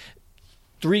them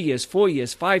 3 years, 4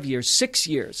 years, 5 years, 6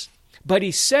 years. But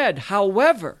he said,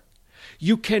 however,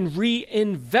 you can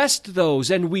reinvest those,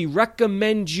 and we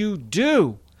recommend you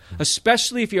do,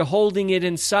 especially if you're holding it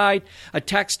inside a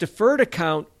tax-deferred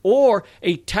account or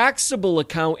a taxable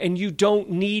account and you don't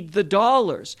need the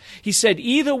dollars. He said,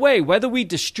 either way, whether we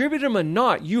distribute them or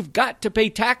not, you've got to pay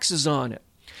taxes on it.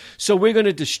 So we're going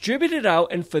to distribute it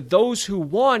out, and for those who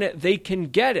want it, they can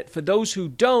get it. For those who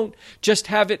don't, just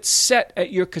have it set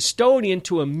at your custodian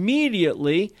to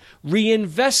immediately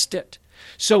reinvest it.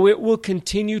 So it will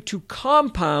continue to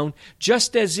compound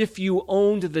just as if you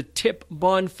owned the TIP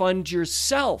bond fund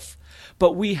yourself.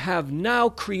 But we have now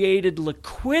created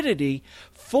liquidity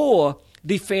for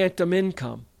the phantom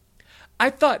income. I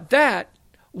thought that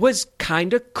was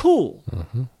kind of cool.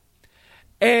 Mm-hmm.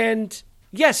 And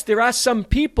yes, there are some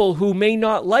people who may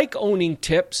not like owning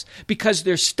tips because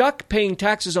they're stuck paying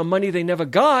taxes on money they never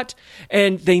got,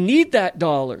 and they need that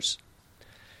dollars.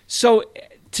 So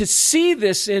to see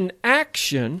this in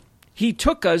action, he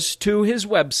took us to his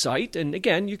website. And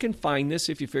again, you can find this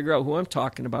if you figure out who I'm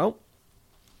talking about.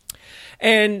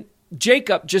 And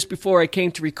Jacob, just before I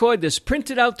came to record this,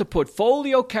 printed out the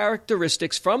portfolio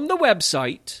characteristics from the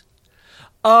website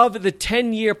of the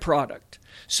 10-year product.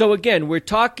 So again, we're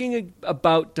talking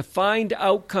about defined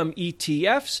outcome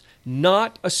ETFs,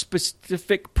 not a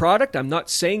specific product. I'm not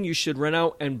saying you should run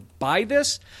out and buy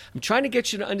this. I'm trying to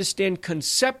get you to understand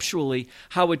conceptually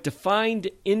how a defined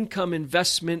income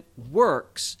investment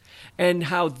works and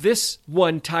how this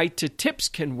one tied to tips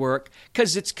can work,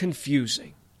 because it's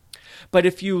confusing. But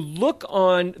if you look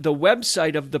on the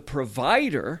website of the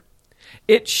provider,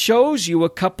 it shows you a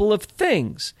couple of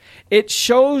things. It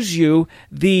shows you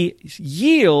the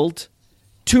yield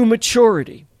to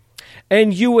maturity.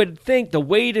 And you would think the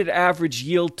weighted average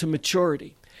yield to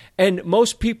maturity. And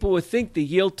most people would think the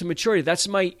yield to maturity, that's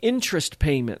my interest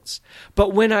payments.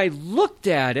 But when I looked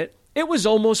at it, it was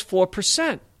almost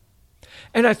 4%.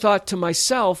 And I thought to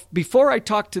myself, before I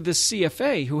talked to this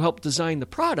CFA who helped design the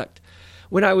product,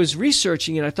 when I was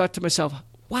researching it, I thought to myself,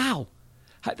 wow,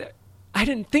 I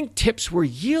didn't think tips were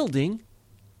yielding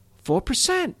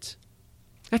 4%.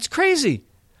 That's crazy.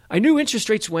 I knew interest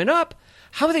rates went up.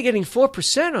 How are they getting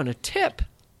 4% on a tip?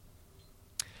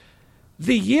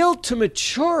 The yield to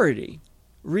maturity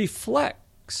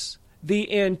reflects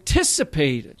the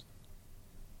anticipated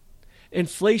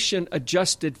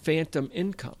inflation-adjusted phantom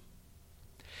income.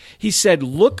 He said,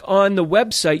 look on the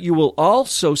website. You will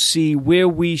also see where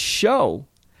we show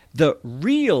the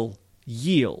real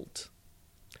yield.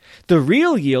 The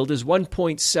real yield is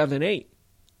 1.78.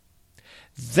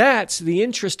 That's the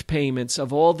interest payments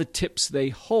of all the tips they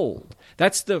hold.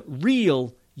 That's the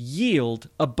real yield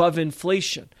above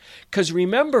inflation. Because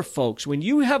remember, folks, when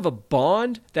you have a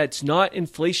bond that's not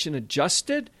inflation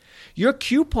adjusted, your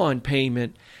coupon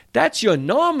payment, that's your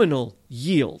nominal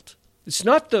yield. It's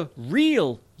not the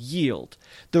real yield.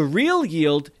 The real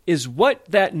yield is what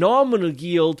that nominal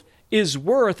yield is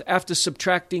worth after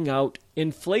subtracting out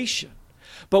inflation.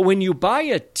 But when you buy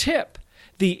a tip,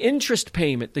 the interest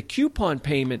payment, the coupon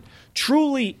payment,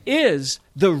 truly is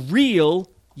the real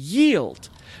yield,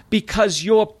 because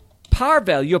your par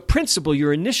value, your principal,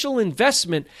 your initial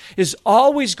investment is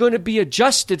always going to be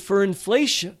adjusted for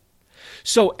inflation.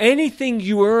 So anything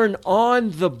you earn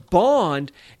on the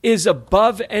bond is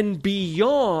above and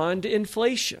beyond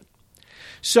inflation.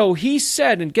 So he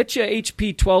said, and get your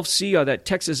HP 12C or that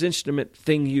Texas Instrument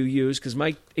thing you use, because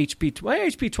my HP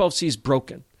 12C is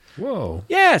broken. Whoa.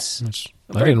 Yes.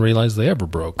 I didn't realize they ever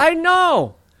broke. I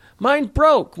know. Mine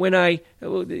broke when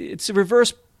it's a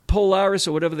reverse Polaris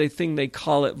or whatever they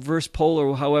call it, reverse polar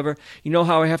or however. You know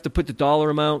how I have to put the dollar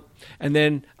amount, and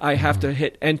then I have to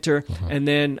hit enter, and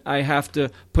then I have to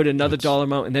put another dollar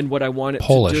amount, and then what I want it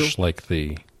Polish, to do. Polish, like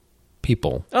the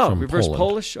people from reverse Poland.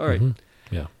 Polish? All right.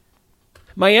 Mm-hmm. Yeah.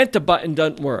 My enter button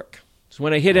doesn't work. So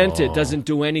when I hit enter, it doesn't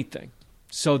do anything.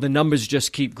 So the numbers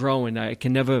just keep growing. I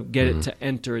can never get it to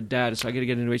enter a data, so I got to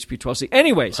get into HP 12C.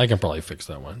 Anyways. I can probably fix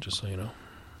that one, just so you know.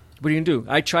 What are you going to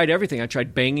do? I tried everything. I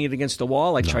tried banging it against the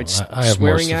wall. I tried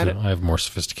swearing at it. I have more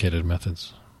sophisticated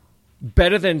methods.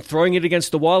 Better than throwing it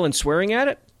against the wall and swearing at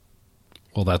it?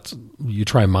 Well, you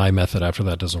try my method after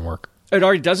that doesn't work. It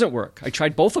already doesn't work. I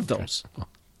tried both of those. Okay.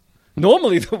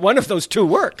 Normally, one of those two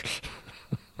work.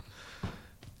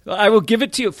 I will give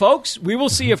it to you. Folks, we will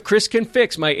see if Chris can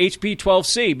fix my HP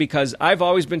 12C, because I've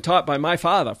always been taught by my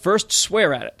father, first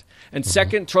swear at it. And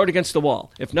second, throw it against the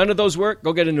wall. If none of those work,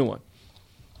 go get a new one.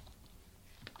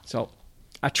 So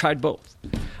I tried both.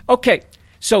 Okay,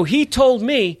 so he told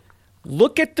me,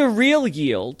 look at the real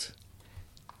yield.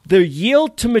 The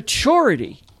yield to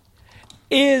maturity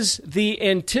is the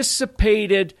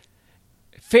anticipated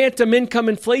phantom income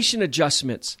inflation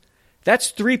adjustments.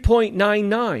 That's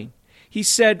 3.99. He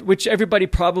said, which everybody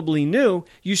probably knew,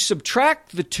 you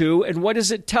subtract the two, and what does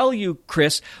it tell you,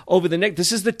 Chris, over the next,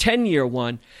 this is the 10-year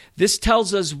one. This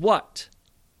tells us what?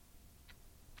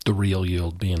 The real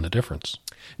yield being the difference.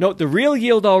 No, the real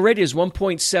yield already is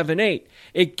 1.78.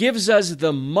 It gives us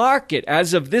the market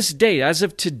as of this date, as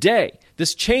of today.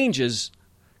 This changes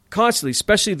constantly,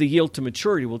 especially the yield to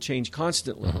maturity will change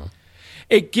constantly.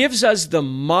 It gives us the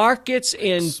market's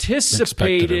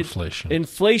anticipated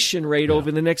inflation rate over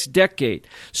the next decade.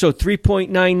 So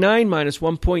 3.99 minus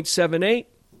 1.78.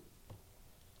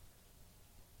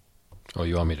 Oh,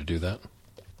 you want me to do that?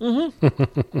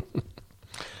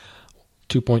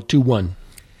 2.21.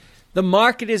 The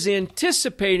market is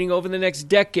anticipating over the next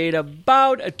decade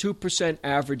about a 2%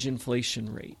 average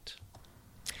inflation rate.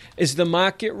 Is the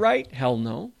market right? Hell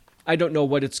no. I don't know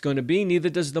what it's going to be, neither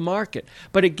does the market.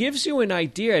 But it gives you an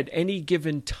idea at any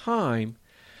given time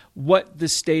what the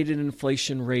stated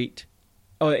inflation rate,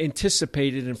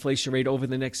 anticipated inflation rate over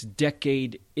the next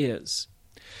decade is.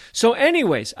 So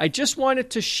anyways, I just wanted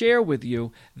to share with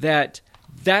you that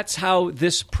that's how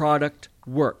this product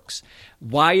works.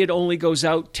 Why it only goes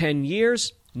out 10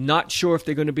 years, not sure if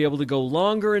they're going to be able to go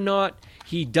longer or not.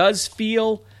 He does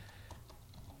feel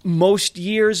most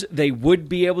years they would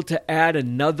be able to add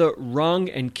another rung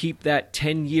and keep that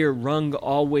 10-year rung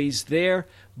always there,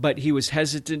 but he was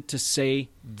hesitant to say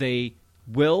they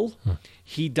will.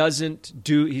 He's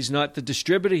not the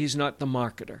distributor, he's not the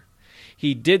marketer.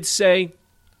 He did say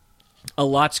a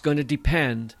lot's going to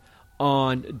depend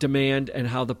on demand and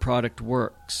how the product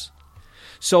works.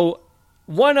 So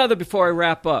one other before I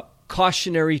wrap up,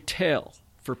 cautionary tale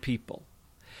for people.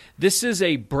 This is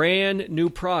a brand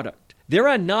new product. There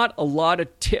are not a lot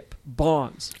of TIP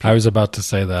bonds. I was about to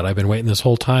say that. I've been waiting this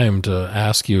whole time to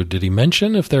ask you, did he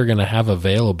mention if they're going to have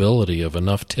availability of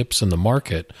enough TIPs in the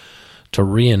market to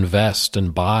reinvest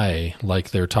and buy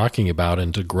like they're talking about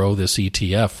and to grow this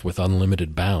ETF with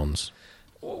unlimited bounds?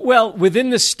 Well, within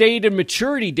the stated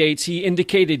maturity dates, he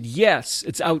indicated yes.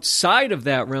 It's outside of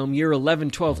that realm, year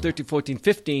 11, 12, 13, 14,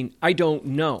 15. I don't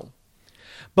know.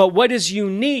 But what is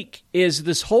unique is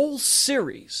this whole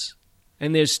series,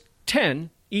 and there's 10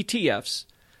 ETFs,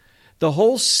 the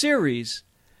whole series,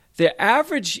 the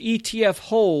average ETF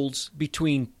holds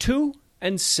between 2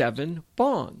 and 7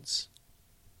 bonds.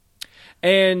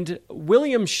 And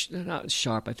William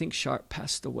Sharp, I think Sharp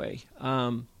passed away.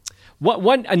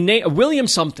 William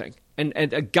something, and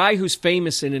a guy who's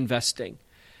famous in investing.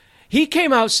 He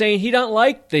came out saying he don't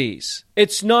like these.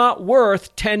 It's not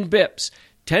worth 10 bips.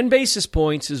 10 basis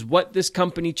points is what this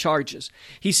company charges.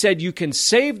 He said you can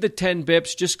save the 10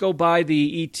 bips, just go buy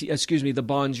the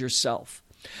bonds yourself.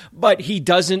 But he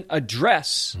doesn't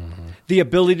address the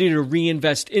ability to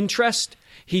reinvest interest.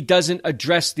 He doesn't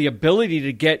address the ability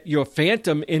to get your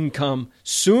phantom income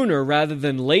sooner rather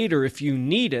than later if you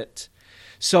need it.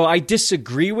 So I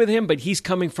disagree with him, but he's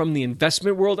coming from the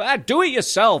investment world. Do it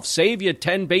yourself. Save you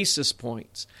 10 basis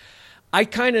points. I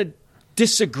kind of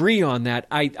disagree on that.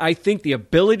 I think the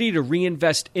ability to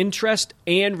reinvest interest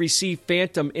and receive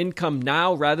phantom income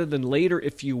now rather than later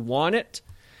if you want it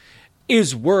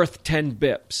is worth 10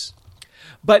 bips.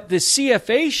 But the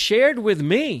CFA shared with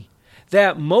me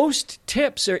that most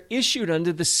TIPs are issued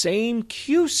under the same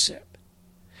QSIP.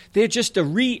 They're just a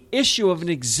reissue of an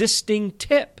existing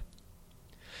TIP.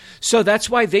 So that's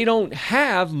why they don't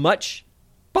have much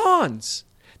bonds.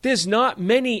 There's not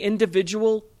many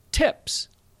individual TIPs.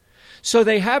 So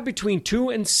they have between 2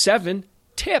 and 7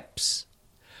 TIPs.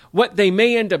 What they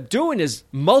may end up doing is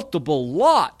multiple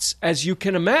lots, as you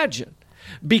can imagine,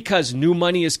 because new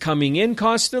money is coming in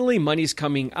constantly, money's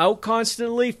coming out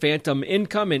constantly, phantom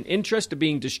income and interest are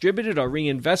being distributed or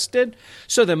reinvested.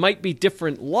 So there might be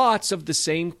different lots of the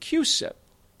same QSIP.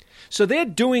 So they're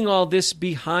doing all this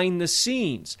behind the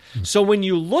scenes. So when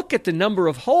you look at the number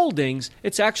of holdings,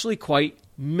 it's actually quite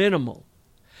minimal.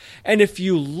 And if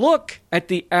you look at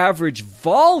the average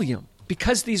volume,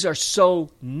 because these are so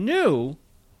new,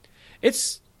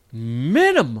 it's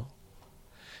minimal.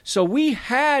 So we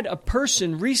had a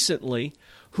person recently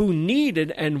who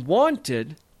needed and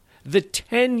wanted the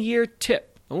 10-year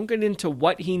TIP. I won't get into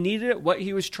what he needed, what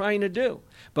he was trying to do,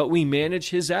 but we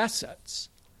manage his assets.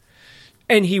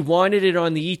 And he wanted it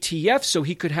on the ETF so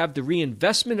he could have the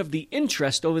reinvestment of the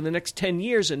interest over the next 10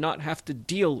 years and not have to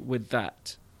deal with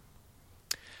that.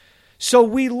 So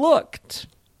we looked,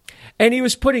 and he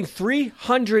was putting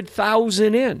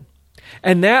 300,000 in.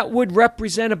 And that would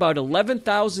represent about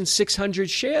 11,600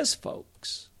 shares,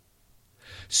 folks.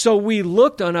 So we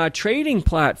looked on our trading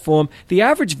platform, the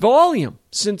average volume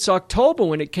since October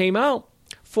when it came out,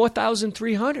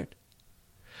 4,300.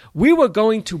 We were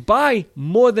going to buy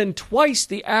more than twice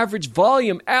the average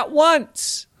volume at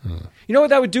once. You know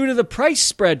what that would do to the price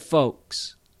spread,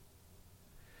 folks?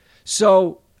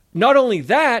 So not only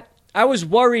that, I was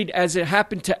worried, as it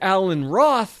happened to Alan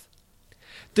Roth,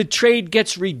 the trade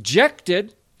gets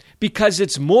rejected because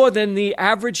it's more than the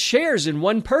average shares in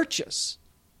one purchase.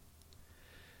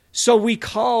 So we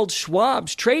called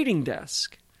Schwab's trading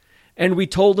desk and we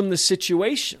told them the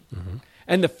situation.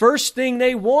 And the first thing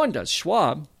they warned us,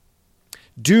 Schwab,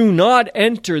 do not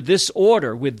enter this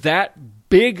order with that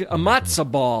big a matzo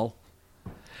ball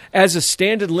as a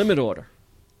standard limit order.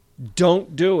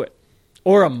 Don't do it.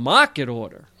 Or a market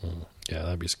order. Yeah,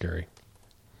 that'd be scary.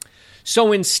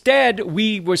 So instead,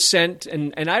 we were sent,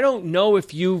 and I don't know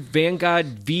if you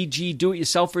Vanguard VG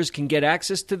do-it-yourselfers can get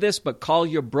access to this, but call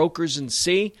your brokers and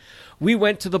see. We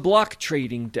went to the block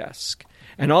trading desk,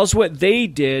 and all's what they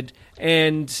did,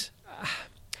 and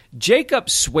Jacob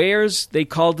swears they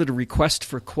called it a request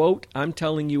for quote. I'm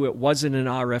telling you it wasn't an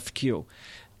RFQ.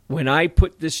 When I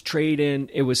put this trade in,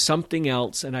 it was something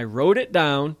else, and I wrote it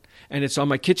down, and it's on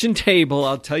my kitchen table.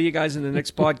 I'll tell you guys in the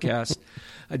next podcast.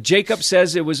 Jacob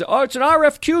says it was, it's an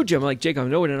RFQ, Jim. I'm like, Jacob, I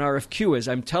know what an RFQ is.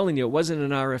 I'm telling you, it wasn't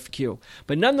an RFQ.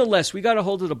 But nonetheless, we got a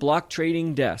hold of the block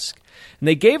trading desk, and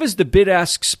they gave us the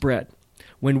bid-ask spread.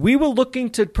 When we were looking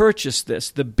to purchase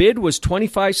this, the bid was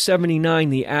 $25.79.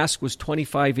 The ask was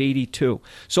 $25.82.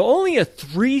 So only a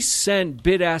 3-cent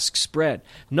bid-ask spread.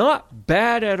 Not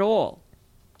bad at all.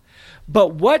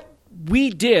 But what we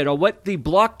did, or what the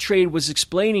block trade was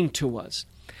explaining to us,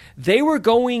 they were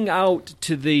going out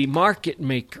to the market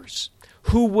makers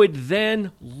who would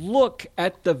then look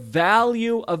at the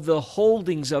value of the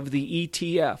holdings of the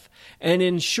ETF and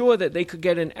ensure that they could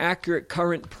get an accurate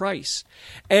current price.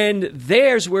 And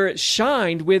there's where it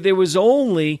shined, where there was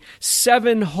only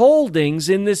 7 holdings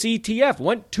in this ETF. It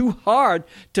went too hard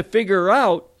to figure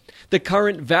out the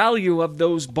current value of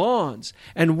those bonds.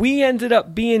 And we ended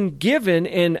up being given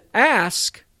an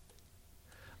ask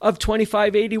of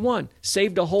 $25.81,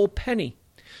 saved a whole penny.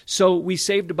 So we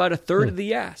saved about a third of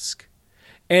the ask.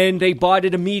 And they bought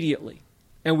it immediately.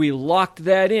 And we locked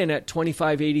that in at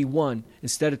 $25.81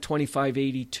 instead of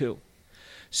 $25.82.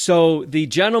 So the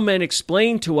gentleman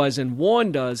explained to us and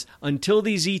warned us, until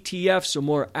these ETFs are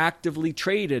more actively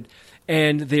traded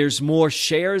and there's more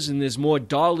shares and there's more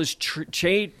dollars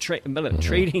trading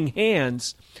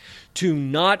hands, to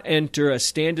not enter a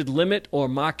standard limit or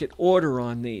market order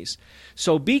on these.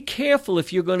 So be careful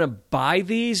if you're going to buy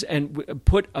these and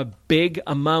put a big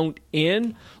amount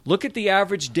in. Look at the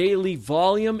average daily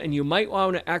volume, and you might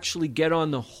want to actually get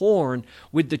on the horn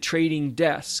with the trading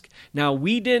desk. Now,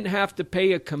 we didn't have to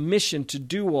pay a commission to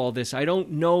do all this. I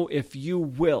don't know if you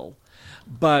will.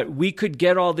 But we could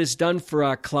get all this done for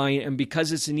our client, and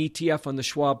because it's an ETF on the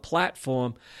Schwab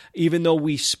platform, even though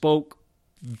we spoke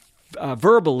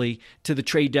verbally to the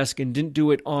trade desk and didn't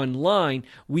do it online,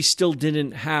 we still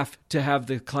didn't have to have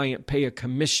the client pay a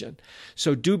commission.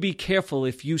 So do be careful.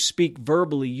 If you speak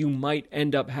verbally, you might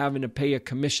end up having to pay a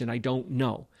commission. I don't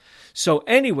know. So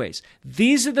anyways,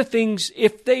 these are the things,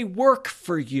 if they work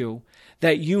for you,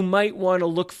 that you might want to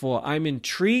look for. I'm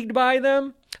intrigued by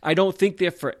them. I don't think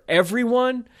they're for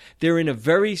everyone. They're in a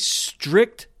very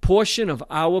strict portion of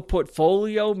our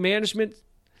portfolio management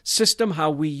system,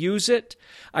 how we use it.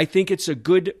 I think it's a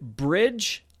good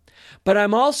bridge, but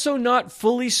I'm also not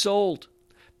fully sold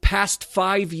past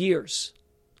 5 years.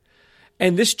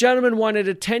 And this gentleman wanted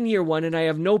a 10-year one, and I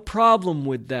have no problem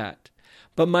with that.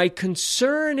 But my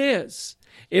concern is,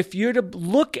 if you're to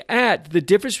look at the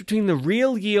difference between the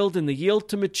real yield and the yield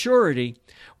to maturity,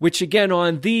 which again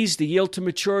on these, the yield to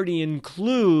maturity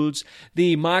includes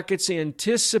the market's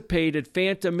anticipated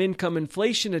phantom income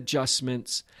inflation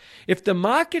adjustments. If the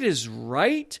market is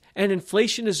right and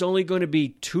inflation is only going to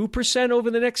be 2% over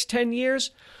the next 10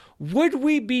 years, would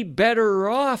we be better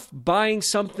off buying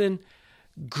something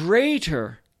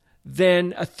greater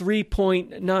than a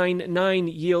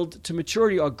 3.99 yield to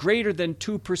maturity, or greater than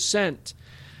 2%?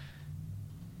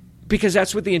 Because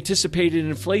that's what the anticipated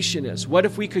inflation is. What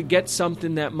if we could get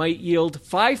something that might yield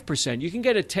 5%? You can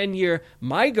get a 10-year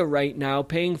MIGA right now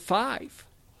paying 5%.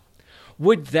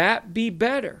 Would that be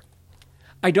better?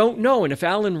 I don't know. And if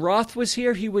Alan Roth was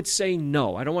here, he would say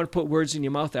no. I don't want to put words in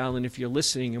your mouth, Alan, if you're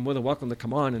listening, and more than welcome to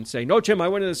come on and say, no, Jim, I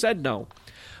wouldn't have said no.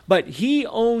 But he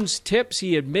owns TIPS.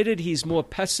 He admitted he's more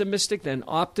pessimistic than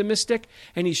optimistic,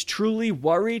 and he's truly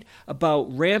worried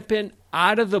about rampant,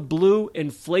 out of the blue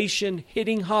inflation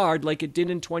hitting hard like it did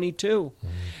in 22.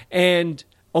 And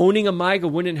owning a MIGA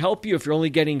wouldn't help you if you're only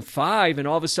getting 5 and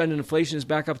all of a sudden inflation is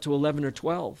back up to 11 or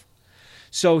 12.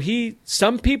 So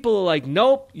some people are like,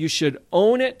 nope, you should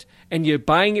own it, and you're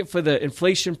buying it for the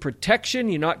inflation protection.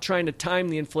 You're not trying to time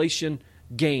the inflation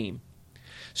game.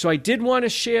 So I did want to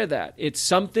share that. It's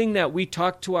something that we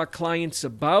talk to our clients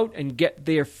about and get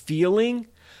their feeling.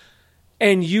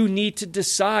 And you need to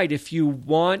decide if you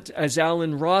want, as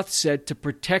Alan Roth said, to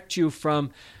protect you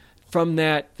from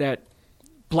that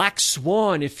black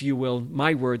swan, if you will,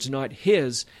 my words, not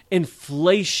his,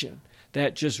 inflation,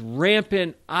 that just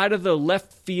rampant, out of the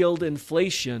left field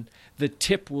inflation. The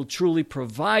TIP will truly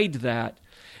provide that.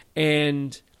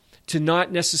 And to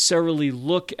not necessarily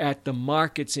look at the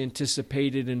market's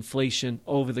anticipated inflation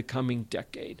over the coming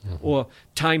decade or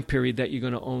time period that you're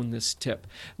going to own this TIP.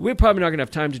 We're probably not going to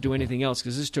have time to do anything else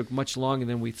because this took much longer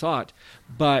than we thought.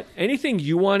 But anything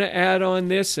you want to add on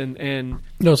this? And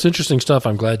No, it's interesting stuff.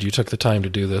 I'm glad you took the time to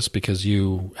do this because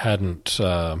you hadn't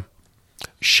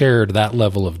shared that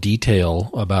level of detail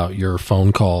about your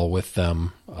phone call with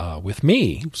them, with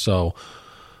me. So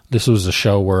this was a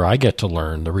show where I get to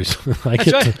learn. The reason I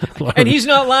get to learn. And he's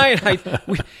not lying.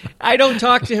 I don't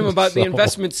talk to him about the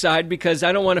investment side because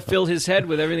I don't want to fill his head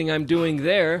with everything I'm doing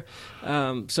there.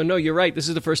 So no, you're right. This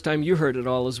is the first time you heard it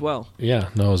all as well. Yeah,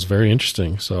 no, it was very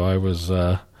interesting. So I was,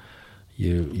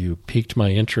 you piqued my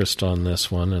interest on this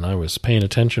one, and I was paying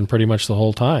attention pretty much the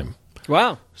whole time.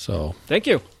 Wow. So thank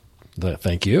you.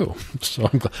 Thank you. So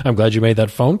I'm glad you made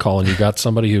that phone call and you got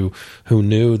somebody who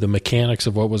knew the mechanics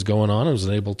of what was going on and was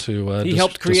able to he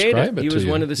helped create it. He was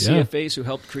you. One of the CFAs who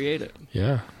helped create it.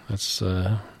 Yeah, that's.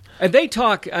 And they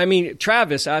talk. I mean,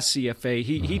 Travis, our CFA,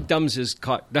 he dumbs his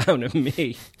cock down to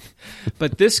me,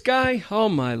 but this guy, oh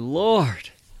my Lord,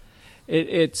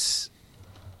 it's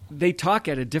they talk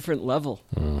at a different level.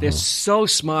 They're so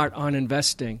smart on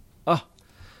investing. Oh,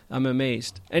 I'm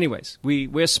amazed. Anyways,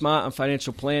 we're smart on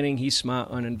financial planning. He's smart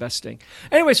on investing.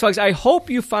 Anyways, folks, I hope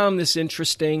you found this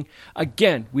interesting.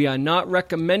 Again, we are not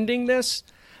recommending this.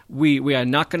 We are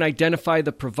not going to identify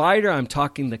the provider. I'm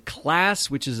talking the class,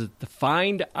 which is a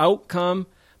defined outcome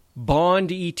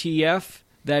bond ETF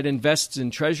that invests in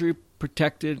Treasury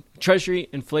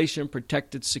inflation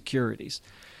protected securities.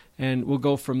 And we'll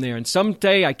go from there. And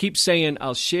someday, I keep saying,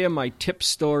 I'll share my tip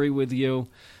story with you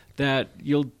that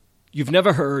you've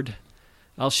never heard.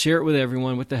 I'll share it with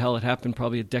everyone. What the hell? It happened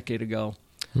probably a decade ago,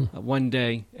 one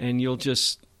day. And you'll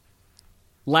just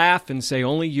laugh and say,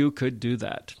 only you could do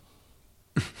that.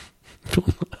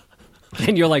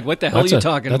 And you're like, what the hell are you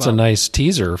talking about? That's a nice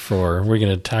teaser for, we're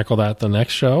going to tackle that the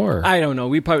next show? Or I don't know.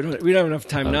 We don't have enough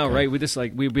time now, right?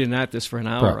 We've been at this for an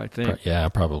hour, I think. Yeah,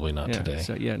 probably not today.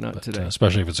 So, not today.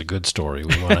 Especially if it's a good story.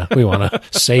 We want to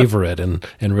savor it and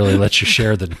really let you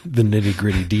share the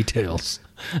nitty-gritty details.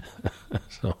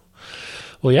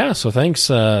 So thanks.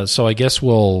 So I guess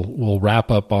we'll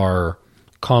wrap up our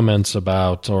comments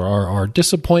about, or our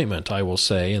disappointment, I will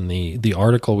say, in the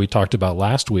article we talked about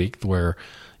last week where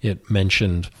it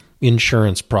mentioned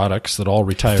insurance products that all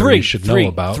retirees should know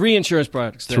about. 3 insurance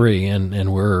products. There. 3,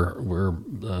 and we're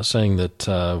saying that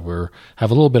we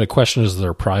have a little bit of questions as to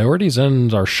their priorities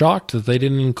and are shocked that they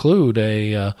didn't include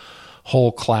a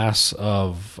whole class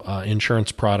of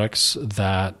insurance products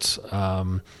that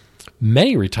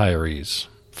many retirees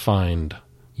find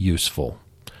useful.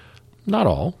 Not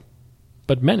all,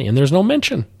 but many, and there's no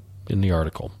mention in the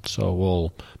article. So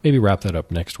we'll maybe wrap that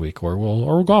up next week, or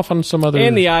we'll go off on some other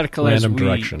and the article, random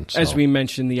direction. As we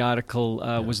mentioned, the article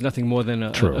was nothing more than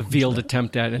a veiled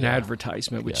attempt at an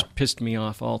advertisement, which pissed me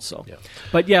off also. Yeah.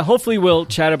 But hopefully we'll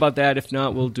chat about that. If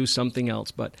not, we'll do something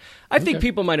else. But I think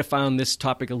people might have found this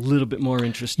topic a little bit more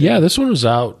interesting. Yeah, this one was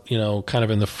out, kind of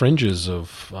in the fringes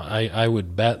of, I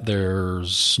would bet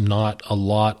there's not a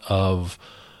lot of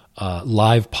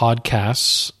live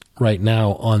podcasts right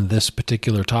now on this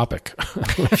particular topic.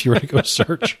 If you were to go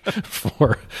search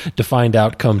for defined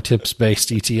outcome tips-based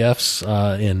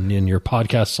ETFs in your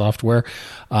podcast software,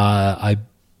 I'm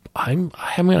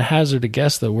going to hazard a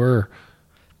guess that we're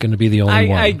going to be the only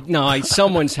one.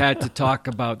 Someone's had to talk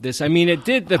about this. I mean, it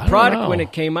did. The product when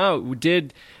it came out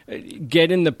did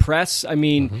get in the press. I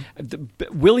mean,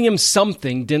 William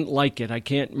something didn't like it. I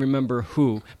can't remember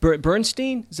who.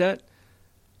 Bernstein? Is that?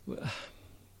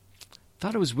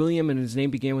 Thought it was William, and his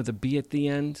name began with a B at the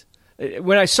end.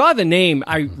 When I saw the name,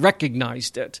 I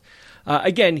recognized it.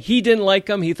 Again, he didn't like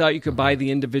them. He thought you could buy the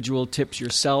individual tips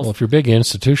yourself. Well, if you're a big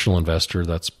institutional investor,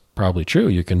 that's probably true.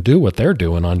 You can do what they're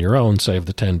doing on your own, save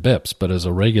the 10 bips. But as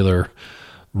a regular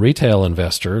retail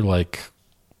investor, like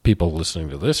people listening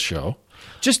to this show,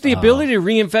 just the ability to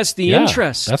reinvest the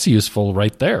interest. That's useful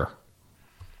right there.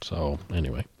 So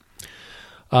anyway.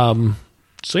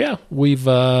 We've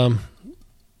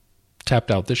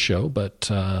tapped out this show,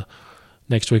 but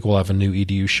next week we'll have a new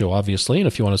EDU show, obviously. And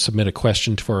if you want to submit a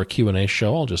question for our Q&A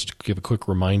show, I'll just give a quick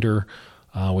reminder.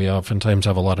 We oftentimes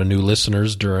have a lot of new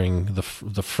listeners during the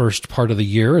first part of the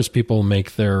year as people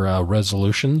make their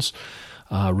resolutions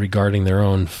regarding their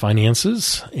own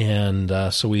finances.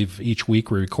 And so each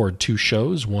week we record 2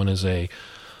 shows. One is a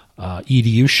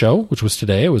EDU show, which was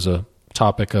today. It was a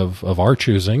topic of our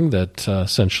choosing that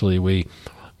essentially we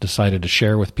decided to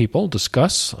share with people,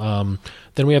 discuss.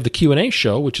 Then we have the Q&A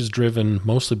show, which is driven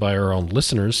mostly by our own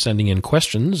listeners sending in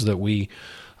questions that we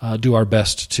do our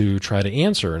best to try to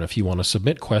answer. And if you want to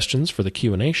submit questions for the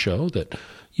Q&A show, that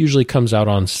usually comes out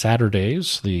on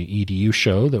Saturdays. The EDU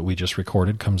show that we just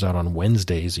recorded comes out on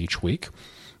Wednesdays each week.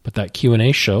 But that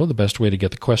Q&A show, the best way to get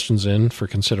the questions in for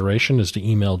consideration is to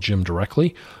email Jim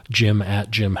directly.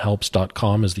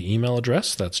 Jim@jimhelps.com is the email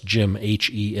address. That's Jim,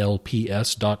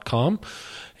 HELPS.com.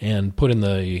 And put in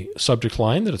the subject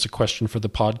line that it's a question for the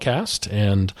podcast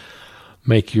and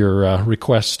make your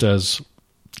request as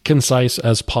concise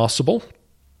as possible.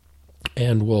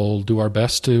 And we'll do our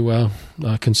best to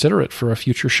consider it for a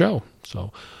future show.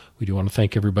 So we do want to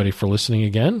thank everybody for listening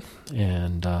again.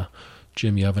 And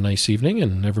Jim, you have a nice evening,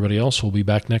 and everybody else will be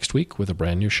back next week with a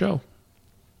brand new show.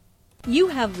 You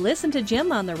have listened to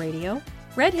Jim on the radio,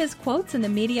 read his quotes in the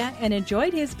media, and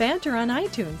enjoyed his banter on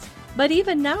iTunes. But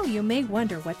even now you may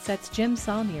wonder what sets Jim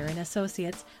Saulnier and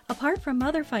Associates apart from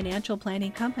other financial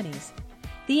planning companies.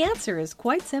 The answer is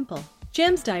quite simple.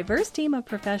 Jim's diverse team of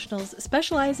professionals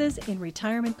specializes in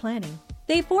retirement planning.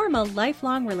 They form a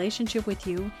lifelong relationship with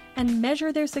you and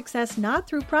measure their success not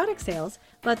through product sales,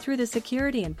 but through the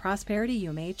security and prosperity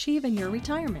you may achieve in your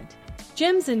retirement.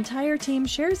 Jim's entire team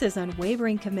shares his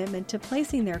unwavering commitment to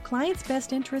placing their clients'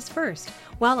 best interests first,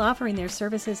 while offering their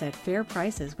services at fair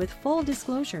prices with full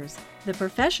disclosures. The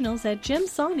professionals at Jim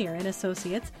Saulnier and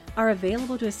Associates are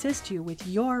available to assist you with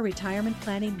your retirement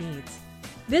planning needs.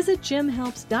 Visit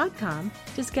jimhelps.com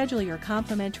to schedule your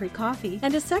complimentary coffee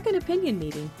and a second opinion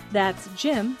meeting. That's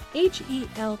Jim,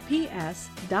 HELPS.com.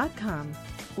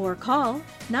 Or call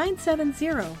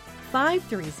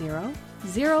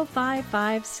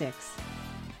 970-530-0556.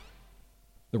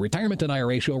 The Retirement and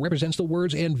IRA Show represents the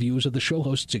words and views of the show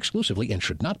hosts exclusively and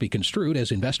should not be construed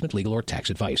as investment, legal, or tax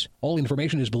advice. All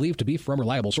information is believed to be from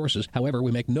reliable sources. However,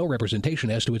 we make no representation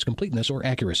as to its completeness or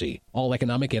accuracy. All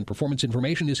economic and performance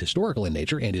information is historical in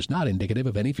nature and is not indicative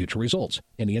of any future results.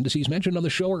 Any indices mentioned on the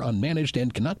show are unmanaged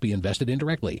and cannot be invested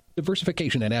indirectly.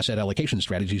 Diversification and asset allocation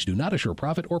strategies do not assure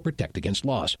profit or protect against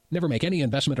loss. Never make any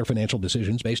investment or financial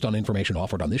decisions based on information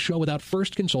offered on this show without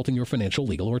first consulting your financial,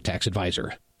 legal, or tax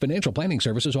advisor. Financial planning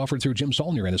services offered through Jim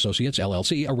Saulnier and Associates,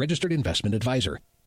 LLC, a registered investment advisor.